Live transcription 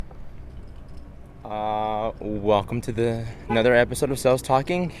Welcome to another episode of Sales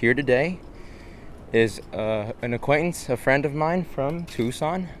Talking. Here today is an acquaintance, a friend of mine from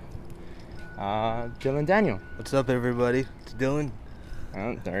Tucson, Dylan Daniel. What's up, everybody? It's Dylan.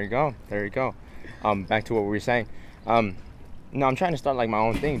 There you go. Back to what we were saying. No, I'm trying to start like my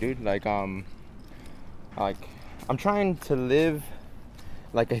own thing, dude. Like I'm trying to live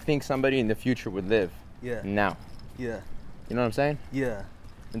like I think somebody in the future would live. Yeah. Now. Yeah. You know what I'm saying? Yeah.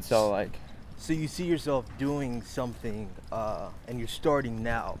 And so So you see yourself doing something, and you're starting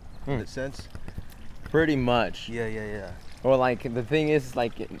now, in a sense? pretty much. Yeah. Well, like the thing is,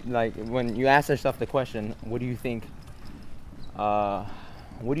 like when you ask yourself the question, what do you think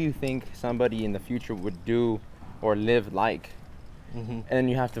somebody in the future would do or live like? Mm-hmm. And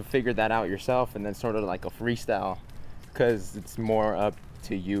you have to figure that out yourself, and then sort of like a freestyle, because it's more up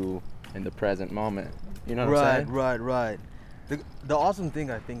to you in the present moment. You know what I'm saying? Right. The awesome thing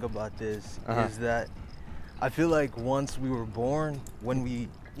I think about this is that I feel like once we were born, when we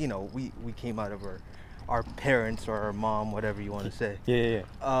came out of our parents or our mom, whatever you want to say.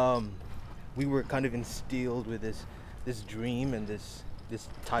 Yeah. We were kind of instilled with this dream and this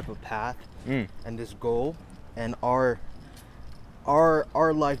type of path and this goal, and our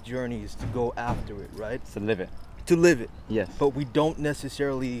life journey is to go after it, right? To live it. To live it. Yes. But we don't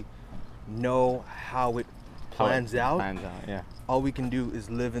necessarily know how it plans out. Yeah. All we can do is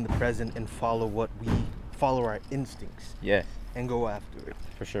live in the present and follow our instincts. Yeah. And go after it.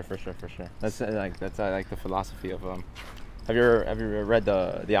 For sure. That's like the philosophy of Have you ever read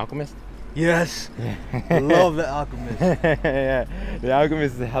The Alchemist? Yes. Love The Alchemist. Yeah. The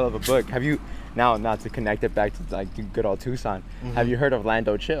Alchemist is a hell of a book. Have you now to connect it back to like good old Tucson? Mm-hmm. Have you heard of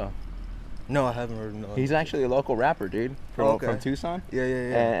Lando Chill? No, I haven't heard. No. He's actually a local rapper, dude, from Tucson. Yeah.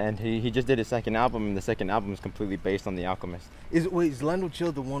 And he just did his second album, and the second album is completely based on The Alchemist. Is Lando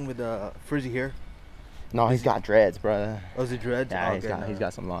Chill the one with frizzy hair? No, he's got dreads, bro. Oh, is it dreads? Yeah, he's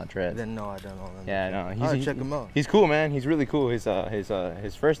got some long dreads. Then no, I don't know. Yeah, no. I'll check him out. He's cool, man. He's really cool. His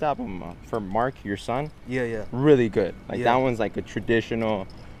first album for Mark, Your Son. Yeah. Really good. That one's like a traditional,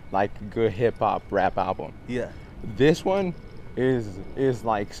 like good hip hop rap album. Yeah. This one is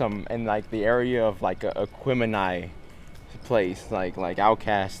like some in like the area of like a Quimini place, like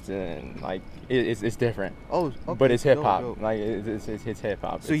Outkast, and like it's different. Oh, okay. But it's hip hop. Dope. Like it's hip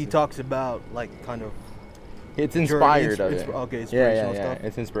hop. So he talks about like kind of. It's inspired of it. Okay, inspirational stuff. Yeah.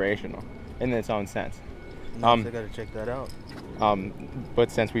 It's inspirational in its own sense. Nice, I gotta check that out. But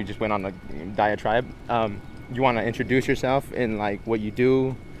since we just went on a diatribe, you want to introduce yourself and like what you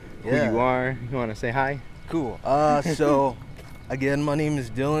do, who you are. You want to say hi? Cool. So, again, my name is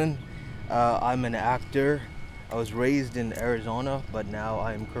Dylan. I'm an actor. I was raised in Arizona, but now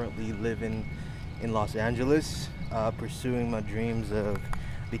I'm currently living in Los Angeles, pursuing my dreams of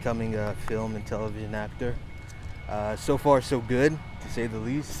becoming a film and television actor. So far, so good, to say the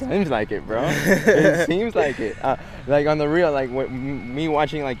least. Seems like it, bro. It seems like it. Like on the real, like me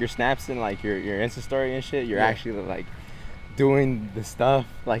watching like your snaps and like your Insta story and shit, you're actually like doing the stuff,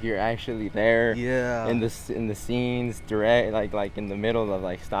 like you're actually there. Yeah. In the scenes, direct, like in the middle of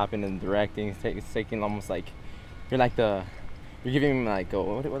like stopping and directing, taking almost like you're giving me like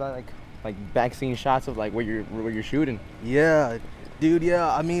what I like back scene shots of like where you're shooting. Yeah, dude.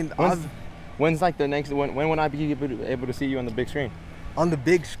 Yeah, I mean, when's like the next when would I be able to see you on the big screen? On the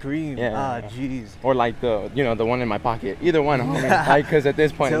big screen? Yeah. Jeez. Or like the one in my pocket. Either one, homie. Like, because at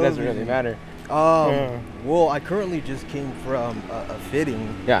this point it doesn't really matter. Well, I currently just came from a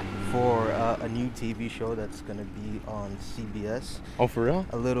fitting for a new TV show that's gonna be on CBS. Oh, for real?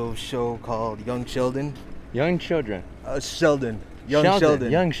 A little show called Young Sheldon. Young Children. Sheldon.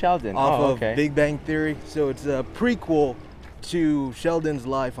 Young Sheldon. Off of Big Bang Theory. So it's a prequel to Sheldon's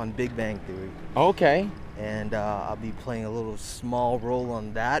life on Big Bang Theory. Okay. And I'll be playing a little small role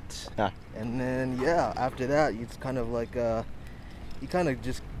on that. And then after that, it's kind of like you kind of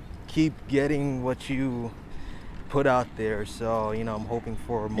just keep getting what you put out there. So I'm hoping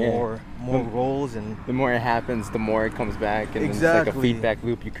for more roles, and the more it happens, the more it comes back, and exactly. It's like a feedback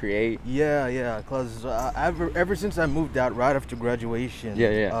loop you create. Yeah. Cause ever since I moved out right after graduation,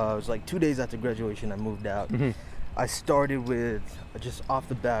 it was like 2 days after graduation I moved out. Mm-hmm. I started with just off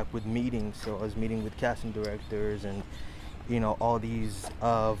the bat with meetings. So I was meeting with casting directors and all these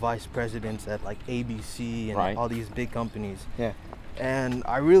vice presidents at like ABC and all these big companies. Yeah. And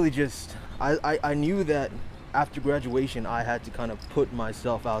I really just I knew that after graduation I had to kind of put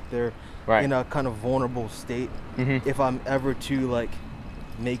myself out there in a kind of vulnerable state if I'm ever to like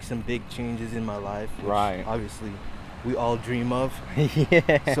make some big changes in my life, which obviously we all dream of.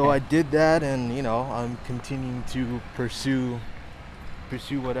 So I did that, and I'm continuing to pursue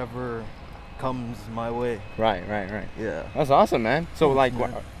whatever comes my way. Right. Yeah. That's awesome, man. So like,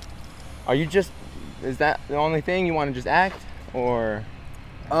 man. are you just? Is that the only thing you want to just act, or?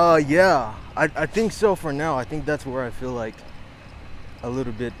 Yeah. I think so for now. I think that's where I feel like a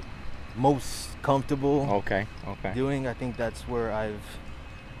little bit most comfortable Okay. doing. I think that's where I've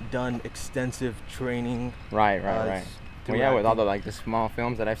done extensive training. Right. through Well, yeah, with all acting. the like the small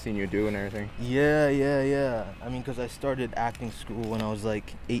films that I've seen you do and everything. Yeah. I mean, because I started acting school when I was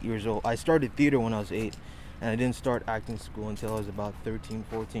like 8 years old. I started theater when I was 8, and I didn't start acting school until I was about 13,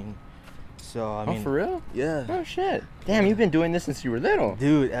 14. So, I mean... Oh, for real? Yeah. Oh, shit. Damn, you've been doing this since you were little.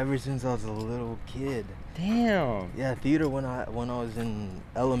 Dude, ever since I was a little kid. Damn. Yeah, theater when I was in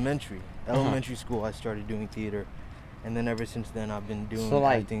elementary school, I started doing theater. And then ever since then, I've been doing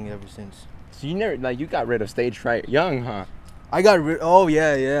acting ever since. So you never, like, you got rid of stage fright young, huh? I got rid... Oh,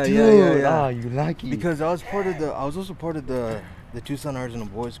 yeah. Dude, oh, you lucky. Because I was also part of the Tucson Arizona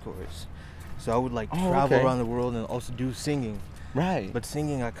Boys Chorus. So I would like travel around the world and also do singing. Right. But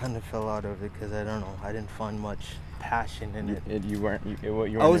singing, I kind of fell out of it because I don't know, I didn't find much passion in it. You weren't.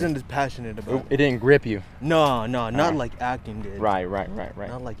 I wasn't as passionate about it. It didn't grip you. No, not like acting did. Right.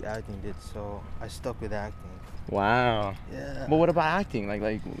 Not like acting did. So I stuck with acting. Wow. Yeah. But what about acting? Like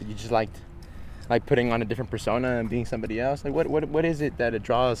you just liked, like putting on a different persona and being somebody else. Like what is it that it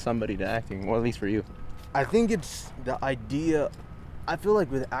draws somebody to acting? Well, at least for you. I think it's the idea. I feel like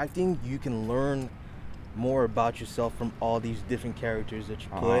with acting, you can learn more about yourself from all these different characters that you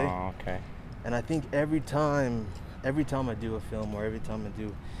play. Oh, okay. And I think every time I do a film or every time I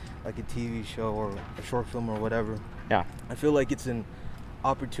do like a TV show or a short film or whatever, yeah, I feel like it's an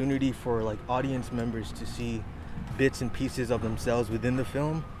opportunity for like audience members to see bits and pieces of themselves within the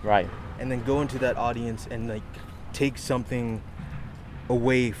film. Right. And then go into that audience and like take something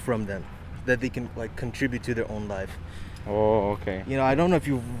away from them that they can like contribute to their own life. Oh, okay. You know, I don't know if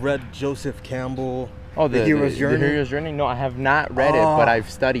you've read Joseph Campbell. Oh, the Hero's Journey. The Hero's Journey. No, I have not read it, but I've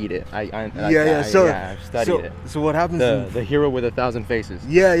studied it. I've studied it. So what happens? The Hero with 1,000 Faces.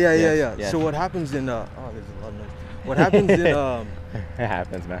 Yeah. Yes. So what happens in? Oh, there's a lot of noise. What happens in? It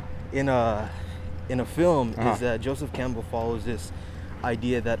happens, man. In a film is that Joseph Campbell follows this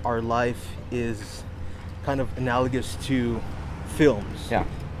idea that our life is kind of analogous to films. Yeah.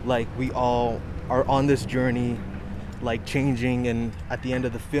 Like we all are on this journey, like changing, and at the end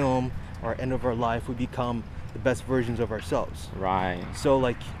of the film or end of our life, we become the best versions of ourselves. Right. So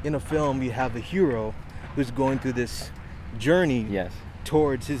like in a film, you have a hero who's going through this journey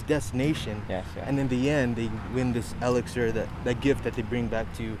towards his destination. Yes. And in the end, they win this elixir, that gift that they bring back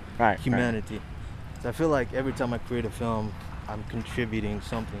to humanity. Right. So I feel like every time I create a film, I'm contributing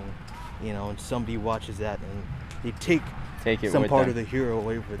something, you know, and somebody watches that and they take it some part of the hero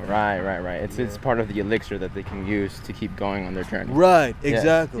away with them. Right. It's part of the elixir that they can use to keep going on their journey. Right,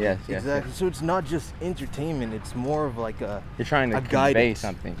 exactly. Yes. So it's not just entertainment, it's more of like you're trying to convey guidance.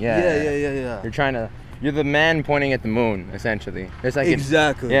 Something. Yeah. You're the man pointing at the moon, essentially. It's like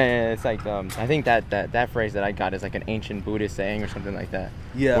exactly. It's like I think that phrase that I got is like an ancient Buddhist saying or something like that.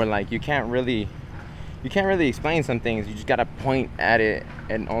 Yeah. Where like you can't really explain some things. You just gotta point at it,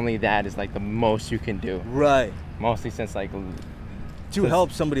 and only that is like the most you can do. Right. Mostly since like to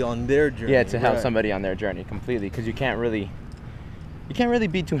help somebody on their journey. Yeah, to help somebody on their journey completely, because you can't really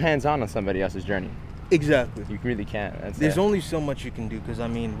be too hands-on somebody else's journey. Exactly. You really can't. There's only so much you can do, because I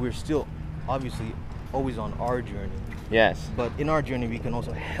mean we're still obviously always on our journey. Yes. But in our journey we can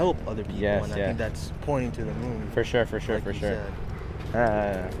also help other people, and I think that's pointing to the moon. For sure.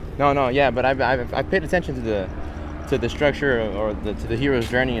 But I paid attention to the structure or to the hero's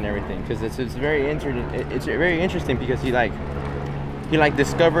journey and everything, because it's very interesting. It's very interesting because he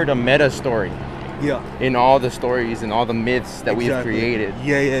discovered a meta story. Yeah. In all the stories and all the myths that we've created.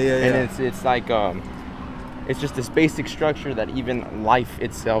 Yeah. And it's like it's just this basic structure that even life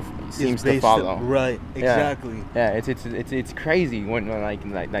itself seems to follow. Right. Exactly. Yeah. It's crazy when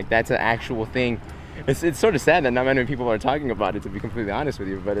like that's an actual thing. It's sort of sad that not many people are talking about it, to be completely honest with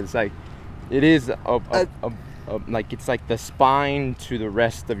you. But it's like it is like it's like the spine to the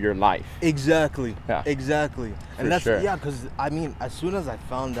rest of your life. Exactly. Yeah. Exactly. And that's because I mean, as soon as I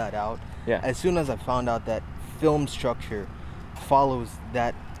found that out, that film structure follows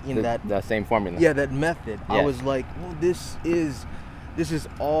that that same formula. Yeah, that method. Yeah. I was like, well, this is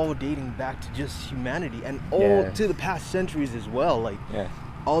all dating back to just humanity and all to the past centuries as well. Like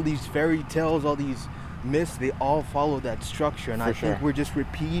all these fairy tales, all these myths, they all follow that structure, and I think we're just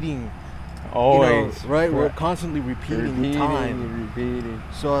repeating. Always, right? We're constantly repeating time.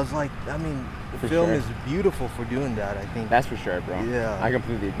 So I was like, I mean, the film is beautiful for doing that, I think. That's for sure, bro. Yeah. I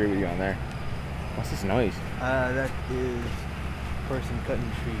completely agree with you on there. What's this noise? That is person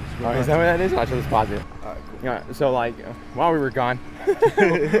cutting trees. Oh, is that what that is? I'll just pause it. Alright, cool. Yeah, so like while we were gone,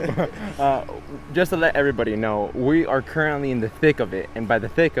 just to let everybody know, we are currently in the thick of it, and by the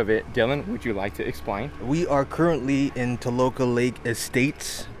thick of it, Dylan, would you like to explain? We are currently in Toluca Lake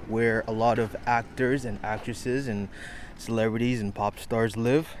Estates, where a lot of actors and actresses and celebrities and pop stars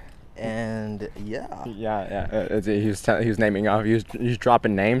live. And yeah, He was naming off. He was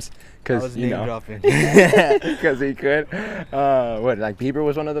dropping names I was because you name know dropping. because he could. What, like Bieber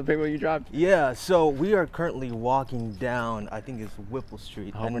was one of the people you dropped? Yeah, so we are currently walking down, I think it's Whipple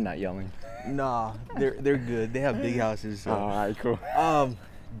Street. I hope we're not yelling. Nah, they're good. They have big houses. So. All right, cool.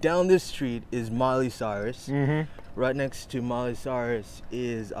 Down this street is Miley Cyrus. Mhm. Right next to Miley Cyrus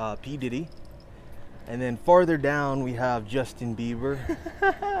is P. Diddy. And then farther down we have Justin Bieber.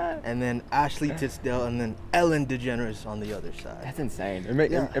 And then Ashley Tisdale, and then Ellen DeGeneres on the other side. That's insane.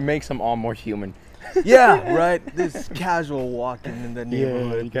 Yeah. It makes them all more human. Yeah, right? This casual walking in the Yeah,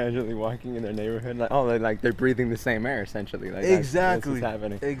 neighborhood. casually walking in their neighborhood, they're breathing the same air essentially. Like Exactly. That's what's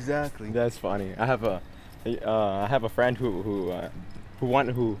happening. Exactly. That's funny. I have a friend who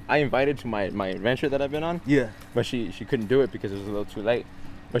I invited to my adventure that I've been on, Yeah, but she couldn't do it because it was a little too late.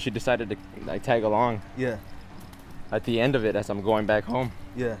 But she decided to like tag along yeah, at the end of it as I'm going back home.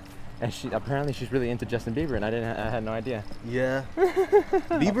 yeah. And she's really into Justin Bieber, and I had no idea. Yeah.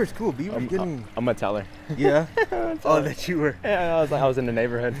 Bieber's cool. Bieber's getting. I'm gonna tell her. Yeah. Oh, that you were. Yeah, I was in the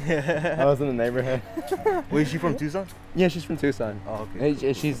neighborhood. I was in the neighborhood. Wait, is she from Tucson? Yeah, she's from Tucson. Oh,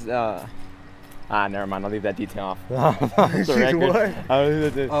 okay. She's never mind. I'll leave that detail off. Off the She's record. what? I'll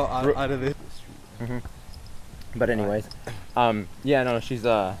leave it- Oh, out of this. But anyways, yeah, no, she's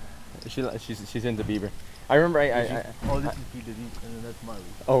into Bieber. I remember Oh, this is P. Diddy, and then that's Miley.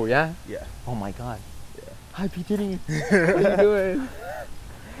 oh yeah. Yeah. Oh my God. Yeah. Hi P Diddy. What are you doing?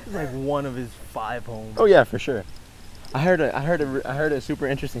 It's like one of his 5 homes. Oh yeah, for sure. I heard a super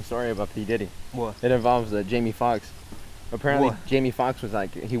interesting story about P Diddy. What? It involves Jamie Foxx. Apparently, What? Jamie Foxx was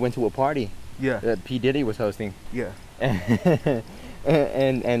like he went to a party Yeah. that P Diddy was hosting, Yeah.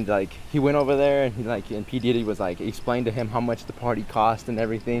 and like he went over there and P Diddy was like explained to him how much the party cost and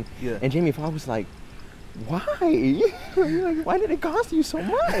everything. Yeah. And Jamie Foxx was like, why? Like, why did it cost you so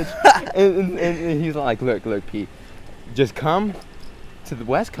much? and he's like, look, P, just come to the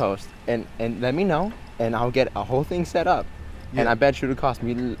West Coast and let me know, and I'll get a whole thing set up. And Yeah. I bet you it'll cost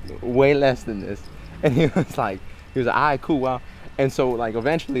me way less than this. And he was like, all right, cool, well. And so like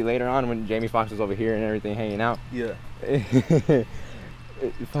eventually later on when Jamie Foxx was over here and everything hanging out, Yeah.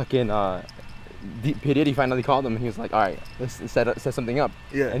 fucking P Diddy finally called him and he was like, all right, let's set something up.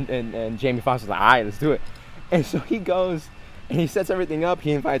 Yeah. And Jamie Foxx was like, all right, let's do it. And so he goes and he sets everything up.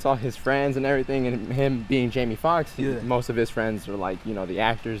 He invites all his friends and everything, and him being Jamie Foxx, Yeah. most of his friends are like, you know, the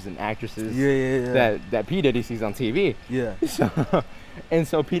actors and actresses Yeah. that P Diddy sees on TV. Yeah.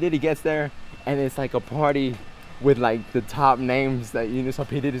 So P Diddy gets there and it's like a party with like the top names that you know. So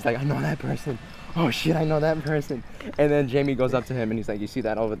P Diddy's like, I know that person. Oh shit, I know that person. And then Jamie goes up to him and he's like, you see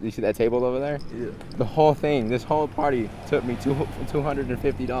that table over there? Yeah. The whole thing, this whole party took me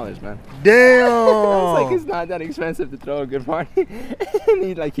 $250, man. Damn. I was like, it's not that expensive to throw a good party.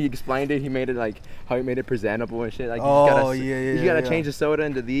 And he explained it. He made it like how he made it presentable and shit. Like you gotta change the soda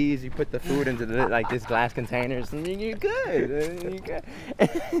into these. You put the food into like this glass containers, and you're good. You're good. I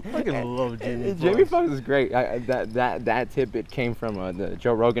fucking love Jamie Foxx. Jamie Foxx is great. That tidbit came from the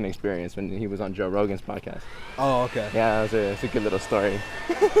Joe Rogan Experience when he was on Joe Rogan's podcast. Oh, okay. Yeah, it's a good little story.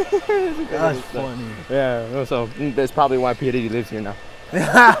 That's funny. Yeah, so that's probably why P Diddy lives here now.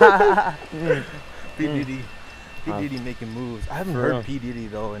 P. Diddy. P. Diddy making moves. I haven't For heard real. P. Diddy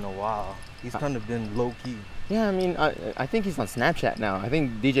though in a while. He's kind of been low key. Yeah, I mean, I think he's on Snapchat now. I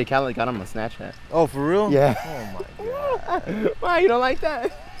think DJ Khaled got him on Snapchat. Oh, for real? Yeah. Oh my god. Why, you don't like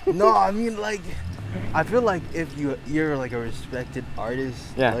that? No, I mean like, I feel like if you're like a respected artist,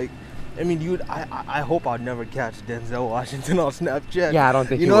 Yeah. like, I mean, I hope I'd never catch Denzel Washington on Snapchat. Yeah, I don't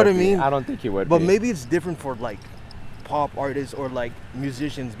think you he know would what I be. mean. I don't think he would. But be. maybe it's different for like pop artists or like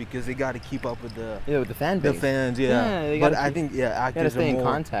musicians because they got to keep up with the with the fan base. fans. Yeah, Yeah. they But gotta I keep- think You actors gotta stay are in more.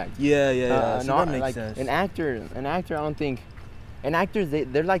 contact. Yeah. So No, that makes like sense. an actor. I don't think. An actor,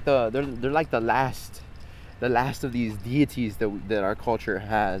 they're like the last of these deities that our culture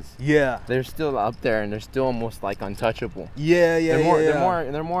has. Yeah. They're still up there and they're still almost like untouchable. Yeah.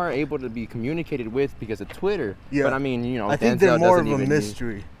 They're more able to be communicated with because of Twitter. Yeah. But I mean, you know, I think Denzel they're more of doesn't a even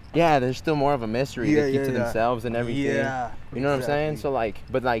mystery. Yeah, there's still more of a mystery. Yeah, They keep yeah, to yeah. themselves and everything. Yeah. You know what I'm saying? exactly.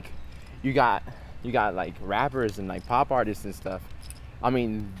 So like, you got like rappers and like pop artists and stuff. I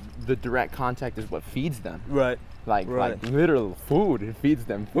mean, the direct contact is what feeds them. Right. like Right. literal food. It feeds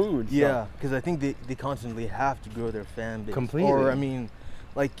them food. so- Yeah, because I think they constantly have to grow their fan base. Completely. Or I mean,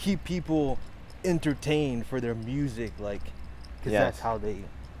 like keep people entertained for their music, like, because Yes. that's how they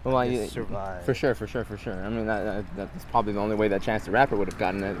Well, I like, guess, survive. For sure. I mean, that's probably the only way that Chance the Rapper would have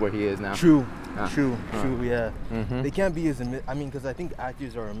gotten it where he is now. True, Ah. true, yeah. Mhm. They can't be as I mean, because I think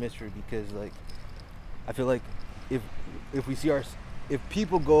actors are a mystery because like, I feel like if we see if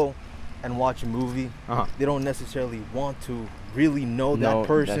people go and watch a movie, Uh-huh. they don't necessarily want to really know No, that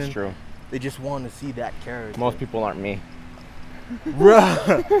person. that's true. They just want to see that character. Most people aren't me. Right.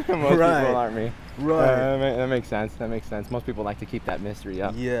 Most people Right. aren't me. Right. That makes sense. Most people like to keep that mystery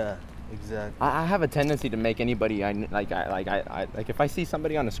up. Yeah, exactly. I have a tendency to make anybody I if I see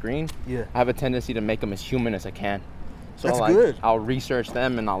somebody on the screen, Yeah. I have a tendency to make them as human as I can. So That's like, good. I'll research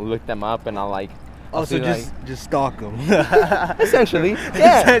them and I'll look them up and I'll like. I'll Also, see, like- just stalk them. essentially.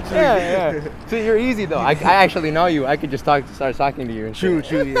 Yeah. Essentially. Yeah. So you're easy though. I actually know you. I could just start talking to you. And True, shit.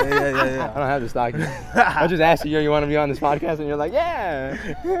 true. Yeah. I don't have to stalk you. I just asked you, you want to be on this podcast, and you're like, yeah.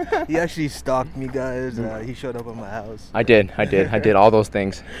 He actually stalked me, guys. He showed up at my house. I did all those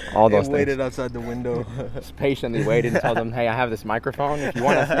things. All those And things. waited outside the window. Just patiently waited and told them, hey, I have this microphone. If you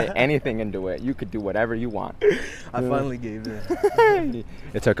want to say anything into it, you could do whatever you want. I finally gave in.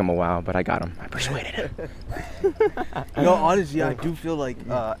 It took him a while, but I got him. I persuaded him. No, honestly, I do feel like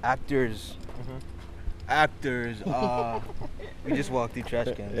actors. We just walked through trash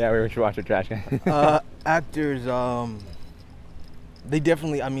cans. Yeah, we should watch the trash can. Actors, they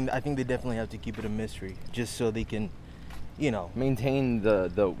definitely. I mean, I think they definitely have to keep it a mystery, just so they can, Maintain the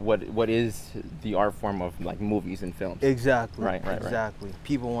what is the art form of like movies and films. Exactly. Right. Exactly.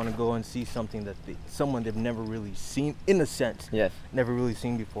 People want to go and see something that someone they've never really seen, in a sense. Yes, Never really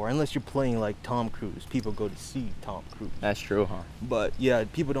seen before. Unless you're playing like Tom Cruise, people go to see Tom Cruise. that's true, huh? But yeah,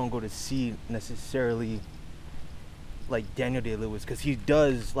 people don't go to see necessarily like Daniel Day-Lewis because he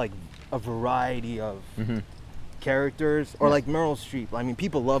does like a variety of Mm-hmm. characters, or Yeah. like Meryl Streep. I mean,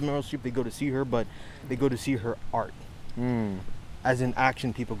 people love Meryl Streep. They go to see her, but they go to see her art. Mm. As in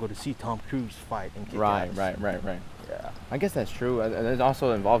action, people go to see Tom Cruise fight and kick Right. ass. Yeah. I guess that's true. And it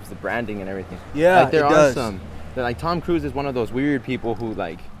also involves the branding and everything. Yeah, like, there it are does. some. Like Tom Cruise is one of those weird people who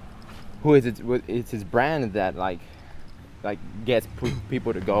it's his brand that like gets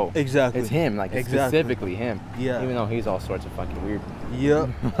people to go. Exactly. It's him, like it's Exactly. specifically him. Yeah. Even though he's all sorts of fucking weird. Yep.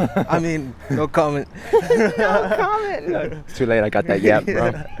 I mean, no comment. No comment. It's too late. I got that yep,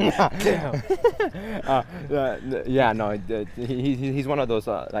 bro. Damn. Yeah, no, he's one of those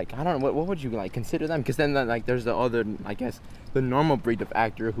like I don't know what would you like consider them? Because then like there's the other, I guess, the normal breed of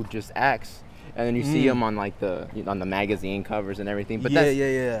actor who just acts, and then you see him on like on the magazine covers and everything. But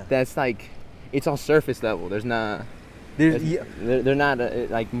yeah. that's like it's all surface level. There's not. There's They're not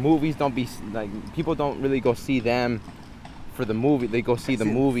like movies. Don't be like people don't really go see them for the movie. They go see the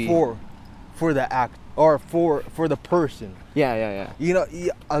movie for the act or for the person. Yeah.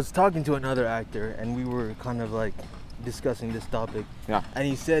 I was talking to another actor and we were kind of like discussing this topic. Yeah. And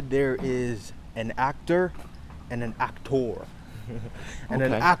he said there is an actor and an actor. And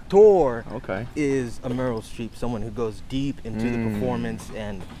an Okay. actor Okay. is a Meryl Streep, someone who goes deep into the performance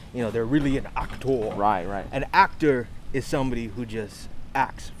and they're really an actor. Right. An actor is somebody who just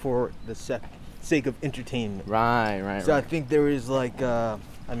acts for the sake of entertainment. Right. So I think there is like, I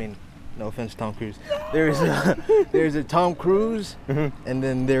mean, no offense, Tom Cruise. There's a Tom Cruise, and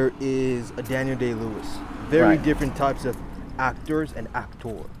then there is a Daniel Day-Lewis. Very Right. different types of actors and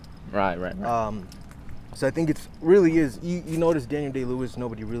actor. Right. So I think it's really is. You notice Daniel Day-Lewis,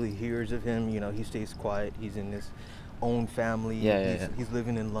 nobody really hears of him. He stays quiet. He's in his own family. Yeah. He's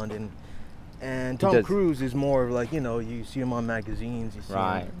living in London. And He Tom does. Cruise is more of like, you see him on magazines. You see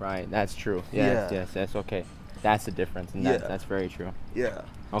him. Right. That's true. Yes. That's okay. That's the difference, and Yeah. that's very true. Yeah.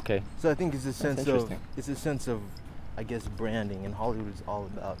 Okay. So I think it's a sense of interesting. I guess, branding, and Hollywood is all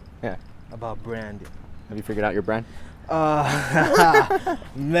about branding. Have you figured out your brand?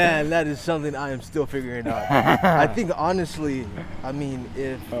 Man, that is something I am still figuring out. I think honestly, I mean,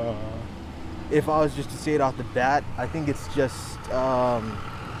 if I was just to say it off the bat, I think it's just I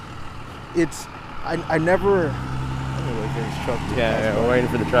never. Let me wait for this truck to pass by. We're waiting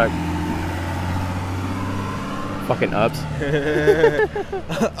for the truck. Fucking ups.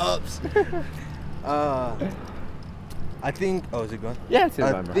 Ups. I think. Oh, is it gone? Yeah, it's in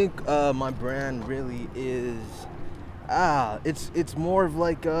I my brand. think my brand really is. It's more of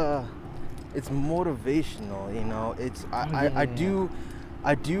like it's motivational. It's I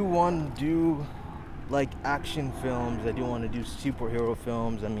do want to do like action films. I do want to do superhero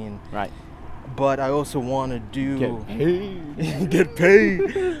films. I mean, Right. but I also want to do Get paid. get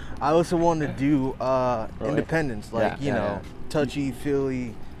paid. I also want to do independence, like touchy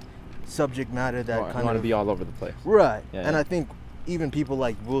feely subject matter that I kind want to of be all over the place. right. Yeah, And yeah. I think even people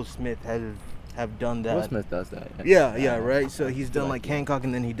like Will Smith have done that. Will Smith does that. Yeah, right. So he's done like like Hancock,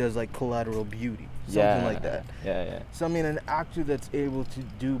 and then he does like Collateral Beauty, something like that. Yeah. So I mean, an actor that's able to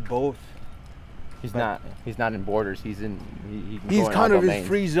do both. He's not in borders. He's in. He can He's go in kind all of his domains.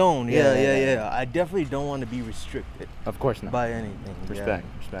 free zone. Yeah. Yeah. I definitely don't want to be restricted Of course not. by anything. Respect.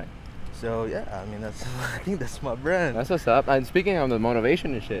 So yeah, I mean that's I think that's my brand. That's what's up. And speaking of the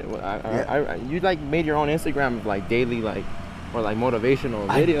motivation and shit, you like made your own Instagram of like daily like or like motivational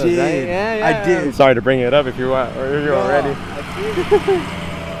I videos, did. right? Yeah. I did. I'm sorry to bring it up if you want or if you're No, already. I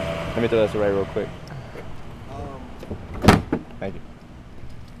did. Let me throw this away real quick. Thank you.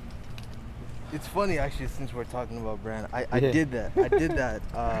 It's funny actually, since we're talking about brand, I Yeah. did that. I did that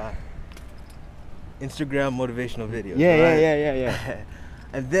Instagram motivational videos. Yeah. right?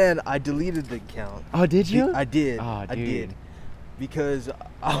 And then I deleted the account. Oh, did you? I did. Oh, I dude. did. Because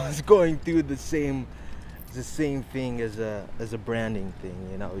I was going through the same thing as a branding thing,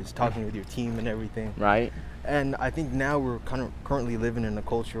 you know, is talking with your team and everything. Right. And I think now we're kind of currently living in a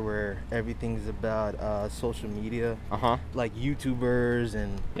culture where everything's about social media, like YouTubers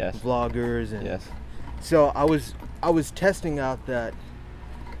and Yes. vloggers, and Yes. so I was testing out that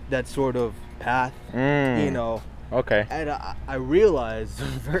sort of path, you know, Okay. and I realized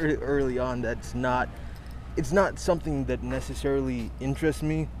very early on that it's not something that necessarily interests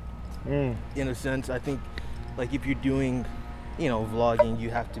me. In a sense, I think like if you're doing, you know, vlogging, you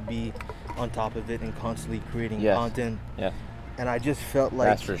have to be on top of it and constantly creating Yes. content. Yeah. And I just felt like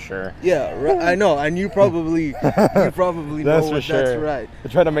That's for sure. yeah, right, I know, and you probably know That's what for sure. that's right. I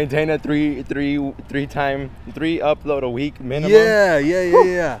try to maintain a three upload a week minimum.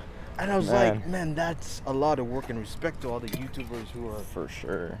 Yeah. And I was Man. like, man, that's a lot of work, and respect to all the YouTubers who are For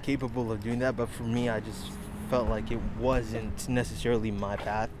sure. capable of doing that. But for me, I just felt like it wasn't necessarily my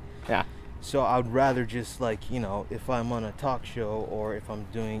path. Yeah. So I would rather just like, you know, if I'm on a talk show or if I'm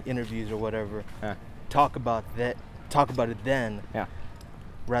doing interviews or whatever, Yeah. talk about it then, Yeah.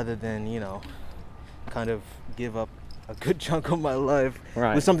 rather than, you know, kind of give up a good chunk of my life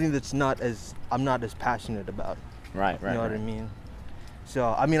Right. with something that's I'm not as passionate about. Right. You know what I mean?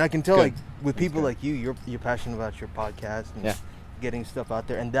 So I mean, I can tell Good. like with That's people good. like you, you're passionate about your podcast and Yeah. getting stuff out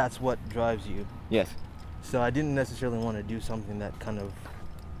there, and that's what drives you. Yes. So I didn't necessarily want to do something that kind of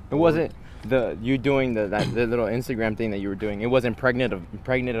It wasn't you doing the little Instagram thing that you were doing. It wasn't pregnant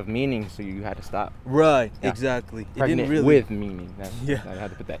of meaning, so you had to stop. right. Yeah. Exactly. It Pregnant didn't really with meaning. That's, Yeah. I had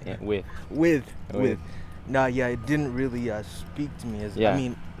to put that in with. with. With. Nah, yeah, it didn't really speak to me as Yeah. I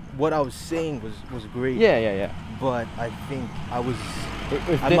mean, what I was saying was great. Yeah. But I think I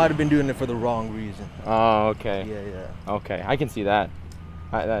If might they- have been doing it for the wrong reason. Oh, okay. Yeah. Okay, I can see that.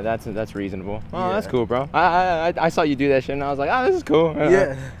 That's reasonable. Oh, that's Yeah. cool, bro. I saw you do that shit, and I was like, oh, this is cool.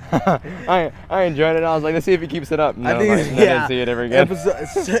 Yeah. I enjoyed it. I was like, let's see if he keeps it up. No, I think I didn't see it ever again.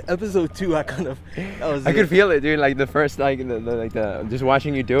 Episode 2, I could feel it, dude. Like the first, the just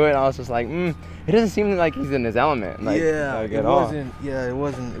watching you do it, I was just like, it doesn't seem like he's in his element. Like, like, it at all. wasn't. Yeah, it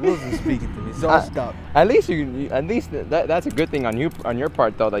wasn't speaking to me. So I stopped. At least that's a good thing on your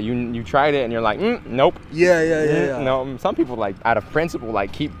part though, that you tried it and you're like, nope. Yeah. No, some people like out of principle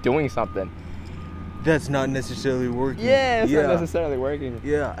like keep doing something. That's not necessarily working. Yeah, it's not necessarily working.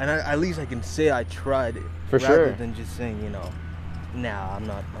 Yeah, and at least I can say I tried it. For rather sure. than just saying, you know, nah, I'm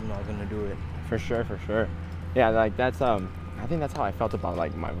not gonna do it. For sure. Yeah, like that's I think that's how I felt about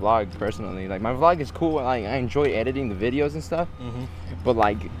like my vlog personally. Like my vlog is cool. Like I enjoy editing the videos and stuff. Mm-hmm. But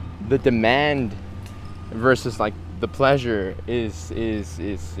like the demand versus like the pleasure is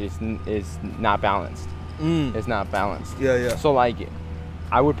not balanced. It's not balanced. Yeah. So like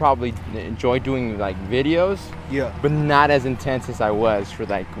I would probably enjoy doing like videos, Yeah. but not as intense as I was for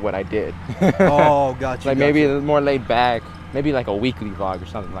like what I did. Oh, gotcha. Like maybe a little more laid back, maybe like a weekly vlog or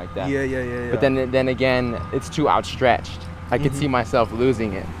something like that. Yeah. But then again, it's too outstretched. I could see myself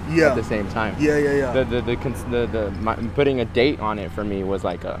losing it at the same time. Yeah. Putting a date on it for me was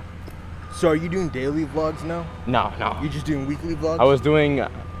like a So are you doing daily vlogs now? no. You're just doing weekly vlogs? I was doing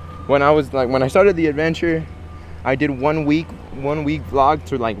when I started the adventure, I did 1 week vlog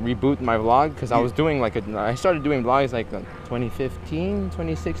to like reboot my vlog because I was doing I started doing vlogs like 2015,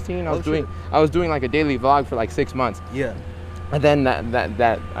 2016. I was doing like a daily vlog for like 6 months. Yeah. And then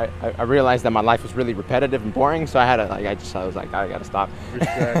I realized that my life was really repetitive and boring, so I had to I was like I gotta stop.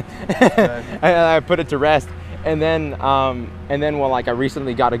 Respect. I put it to rest, and then I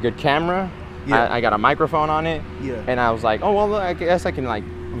recently got a good camera. Yeah. I got a microphone on it. Yeah. And I was like, oh well, I guess I can like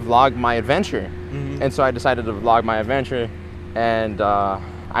vlog my adventure. Mhm. And so I decided to vlog my adventure, and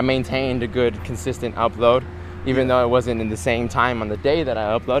I maintained a good consistent upload, even though it wasn't in the same time on the day that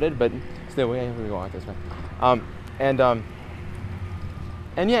I uploaded, but still we go on this way.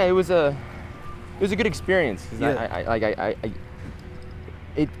 And yeah, it was a good experience. 'Cause Yeah.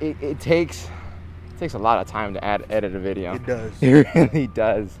 it takes a lot of time to edit a video. It does. It really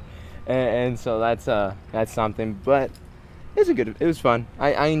does. And so that's something, but it was fun.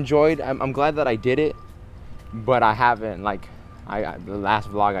 I enjoyed. I'm glad that I did it, but I haven't the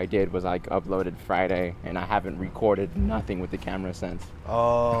last vlog I did was like uploaded Friday, and I haven't recorded nothing with the camera since.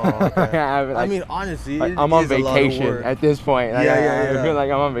 Oh, okay. I mean, honestly, I'm on vacation at this point. Yeah. I feel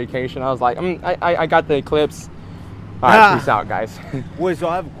like I'm on vacation. I was like, I got the clips. All right, peace out, guys. Wait, so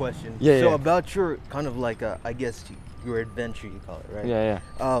I have a question. Yeah, So yeah. about your kind of like I guess your adventure, you call it, right? Yeah.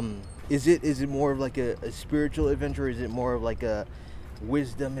 Is it more of like a spiritual adventure? Is it more of like a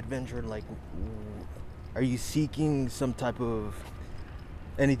wisdom adventure? Like, are you seeking some type of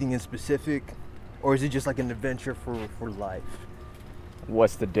anything in specific, or is it just like an adventure for life?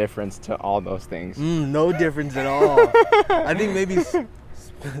 What's the difference to all those things? No difference at all. I think maybe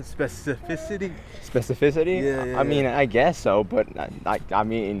specificity. Specificity? Yeah, I mean, I guess so, but I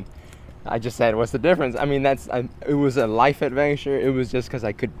mean, I just said, what's the difference? I mean, it was a life adventure. It was just because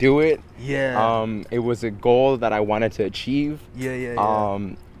I could do it. Yeah. It was a goal that I wanted to achieve. Yeah.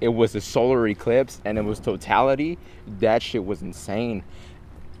 It was a solar eclipse, and it was totality. That shit was insane.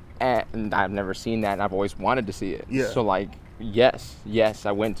 And I've never seen that, and I've always wanted to see it. Yeah. So like, yes,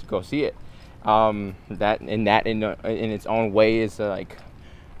 I went to go see it. That in its own way is like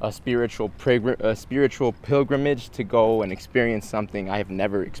a spiritual pilgrimage to go and experience something I have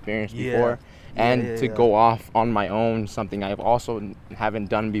never experienced before, and to go off on my own, something I've also haven't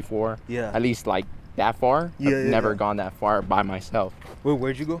done before. Yeah. At least like that far. I've never gone that far by myself. Wait,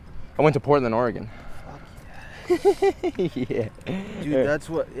 where'd you go? I went to Portland, Oregon. Yeah. Dude, that's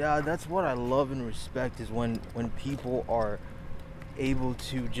what I love and respect is when people are able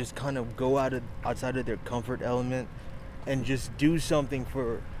to just kind of go outside of their comfort element and just do something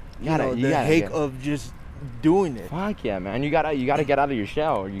for the heck of just doing it. Fuck yeah, man! You gotta get out of your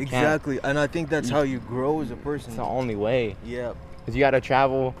shell. You Exactly, can't. and I think that's how you grow as a person. It's the only way. Yeah. Cause you gotta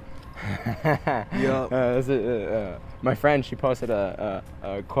travel. Yeah. My friend, she posted a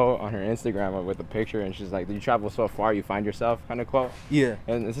quote on her Instagram with a picture, and she's like, "You travel so far, you find yourself," kind of quote. Yeah.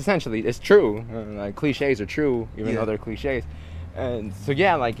 And it's essentially, it's true. Like cliches are true, even though they're cliches. And so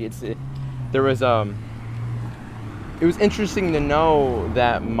yeah, like it was interesting to know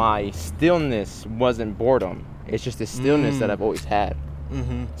that my stillness wasn't boredom. It's just the stillness that I've always had.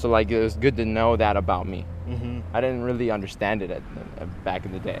 Mm-hmm. So like, it was good to know that about me. Mm-hmm. I didn't really understand it back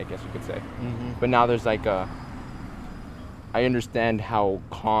in the day, I guess you could say. Mm-hmm. But now there's like I understand how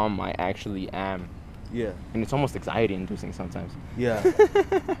calm I actually am. Yeah. And it's almost anxiety-inducing sometimes. Yeah.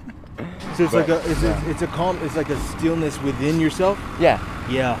 So it's it's a calm, it's like a stillness within yourself. Yeah.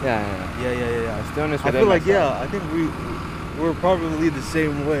 Yeah. Yeah. Stillness I within feel like myself. I think we're probably the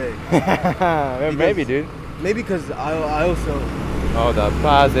same way. Maybe, dude. Maybe because I also. Oh, the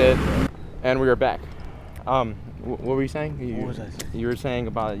pause. And we are back. What were you saying? What was I saying? You were saying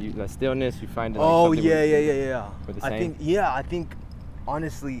about the stillness. You find it. Like, Oh something yeah. with the I same? think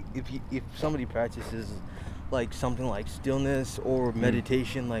honestly, if somebody practices like something like stillness or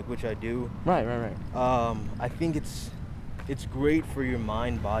meditation, like which I do, Right. I think it's great for your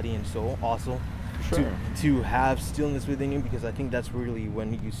mind, body, and soul also. Sure. To have stillness within you, because I think that's really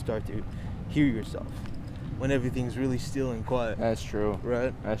when you start to hear yourself, when everything's really still and quiet. That's true.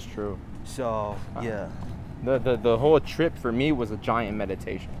 Right. That's true. So yeah. The whole trip for me was a giant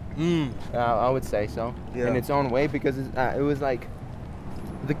meditation. I would say so, Yeah. in its own way, because it was like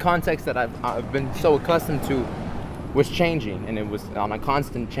the context that I've been so accustomed to was changing, and it was on a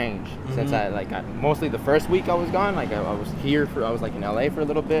constant change since mostly the first week I was gone. Like I was in LA for a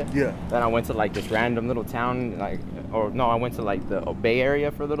little bit. Yeah. Then I went to like this random little town, I went to like the Bay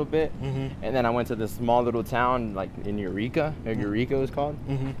Area for a little bit, and then I went to this small little town like in Eureka. Eureka is called,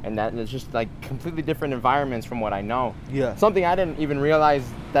 and that is just like completely different environments from what I know. Yeah. Something I didn't even realize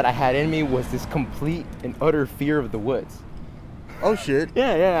that I had in me was this complete and utter fear of the woods. Oh shit.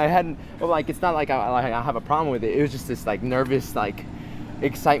 Yeah, I hadn't. Well, like it's not like I have a problem with it. It was just this like nervous, like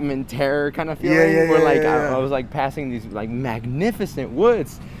excitement, terror kind of feeling. Where like I was like passing these like magnificent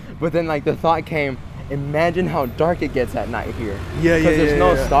woods, but then like the thought came, imagine how dark it gets at night here. Because there's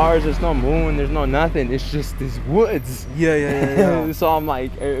no stars, there's no moon, there's no nothing. It's just these woods. Yeah. So I'm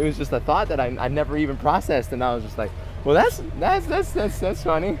like, it was just a thought that I never even processed, and I was just like, well, that's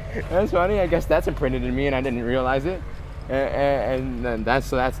funny. That's funny. I guess that's imprinted in me, and I didn't realize it. and then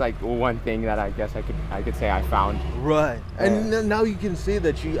that's like one thing that I guess I could say I found. Right. And now you can say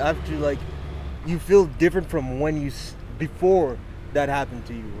that you after like you feel different from when before that happened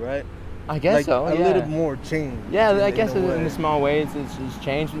to you, right? I guess like so. A Yeah. little more change. Yeah, I guess a in way. the small ways it's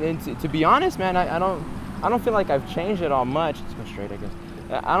changed. And to be honest, man, I don't feel like I've changed it all much. Let's go straight, I guess.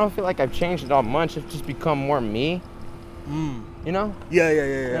 I don't feel like I've changed it all much. I've just become more me. You know? Yeah.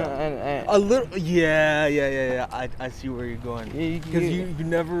 And A little. Yeah. I see where you're going. Because you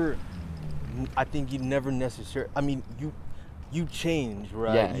never. I think you never necessarily. I mean, you change,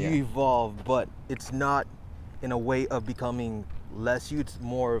 right? Yeah, you evolve, but it's not in a way of becoming less you. It's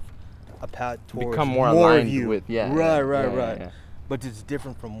more of a path towards become more aligned of you. with Right. Yeah. But it's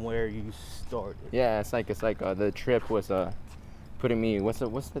different from where you started. Yeah, it's like the trip was putting me. What's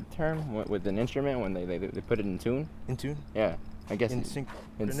the term with an instrument when they put it in tune? In tune. Yeah, I guess. In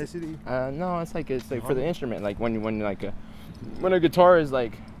synchronicity. No, it's like for the instrument. Like when when a guitar is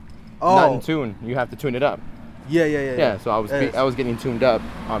like not in tune, you have to tune it up. Yeah. So I was getting tuned up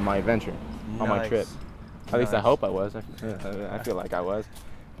on my adventure, on my trip. At least I hope I was. I feel like I was.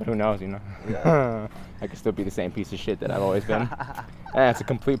 But who knows, you know? Yeah. I could still be the same piece of shit that I've always been. That's a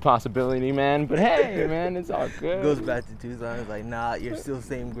complete possibility, man. But hey, man, it's all good. Goes back to Tucson. It's like, nah, you're still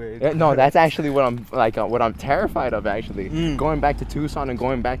same grade. No, that's actually what I'm terrified of. Actually, going back to Tucson and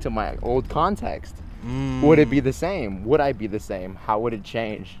going back to my old context. Would it be the same? Would I be the same? How would it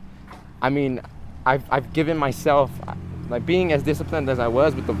change? I mean, I've given myself like being as disciplined as I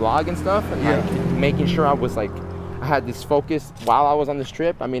was with the vlog and stuff, and like making sure I had this focus while I was on this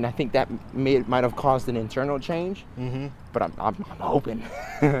trip. I mean, I think that might have caused an internal change, but I'm hoping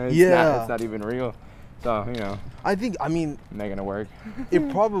it's not even real. So, you know, I mean, making it work. It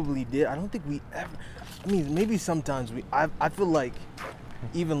probably did. I don't think we ever. I mean, maybe sometimes I feel like,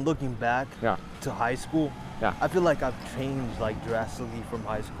 even looking back to high school, I feel like I've changed like drastically from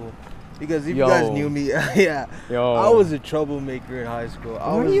high school. Because if you guys knew me, I was a troublemaker in high school.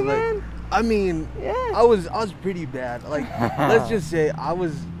 Were you, man? I mean, I was pretty bad. Like, let's just say I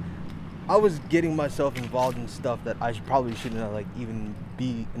was getting myself involved in stuff that I probably shouldn't have like even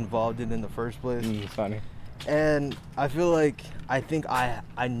be involved in the first place. Funny. And I feel like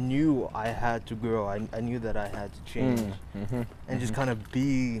I knew I had to grow. I knew that I had to change and just kind of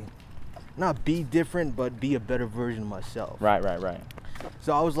not be different, but be a better version of myself. Right.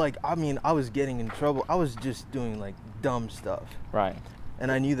 So I was like, I mean, I was getting in trouble. I was just doing like dumb stuff. Right.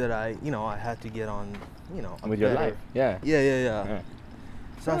 And I knew that I had to get on, with your life. Yeah.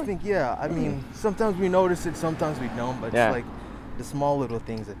 So I think, I mean, sometimes we notice it, sometimes we don't, but it's like the small little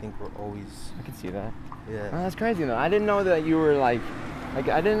things I think we're always. I can see that. Yeah. Oh, that's crazy though. I didn't know that you were like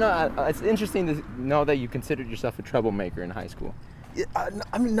I didn't know. It's interesting to know that you considered yourself a troublemaker in high school.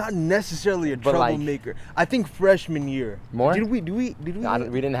 I mean, not necessarily a troublemaker. I think freshman year. More? Did we? We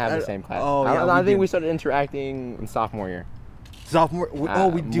didn't have the same class. Oh, yeah, I think we started interacting in sophomore year. Sophomore?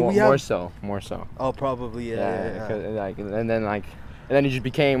 More so. Oh, probably, yeah. And then you just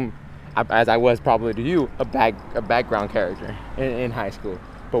became, as I was probably to you, a background character in high school.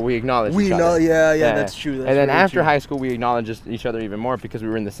 But we acknowledged each other. That's true. That's and then after true. high school, we acknowledged each other even more because we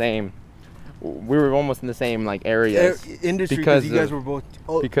were in the same. We were almost in the same like areas. Industry, because you guys were both.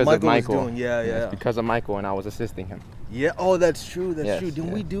 Because of Michael. Yes, because of Michael, and I was assisting him. Yeah. Oh, that's true. That's true.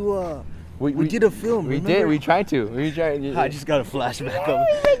 Didn't we do We did a film. We remember? did. We tried to. I just got a flashback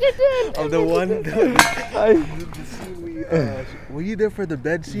of the one. Were you there for the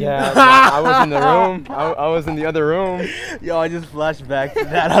bed scene? Yeah, I was in the room. I was in the other room. Yo, I just flashed back to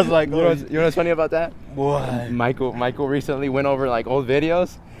that. I was like, you know what's funny about that? What? Michael recently went over like old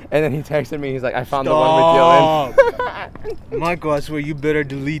videos, and then he texted me. He's like, I found the one with Dylan. Michael, I swear you better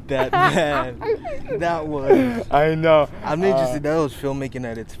delete that, man. That was. I know. I'm interested. That was filmmaking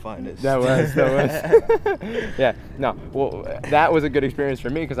at its finest. That was. Yeah. No. Well, that was a good experience for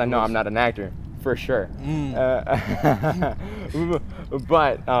me because I know I'm not an actor. For sure.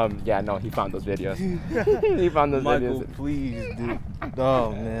 But yeah, no, he found those videos. He found those Michael, videos. Please, dude.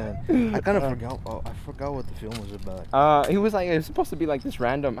 Oh man, I kind of forgot. Oh, I forgot what the film was about. He was like, it was supposed to be like this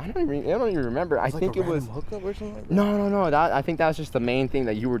random. I don't even remember. I think it was hookup or something like that. No. I think that was just the main thing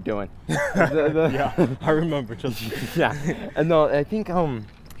that you were doing. Yeah, I remember. Just yeah, and no, I think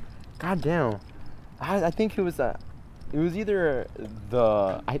goddamn, I think it was It was either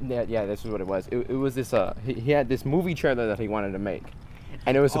this is what it was. It was this he had this movie trailer that he wanted to make,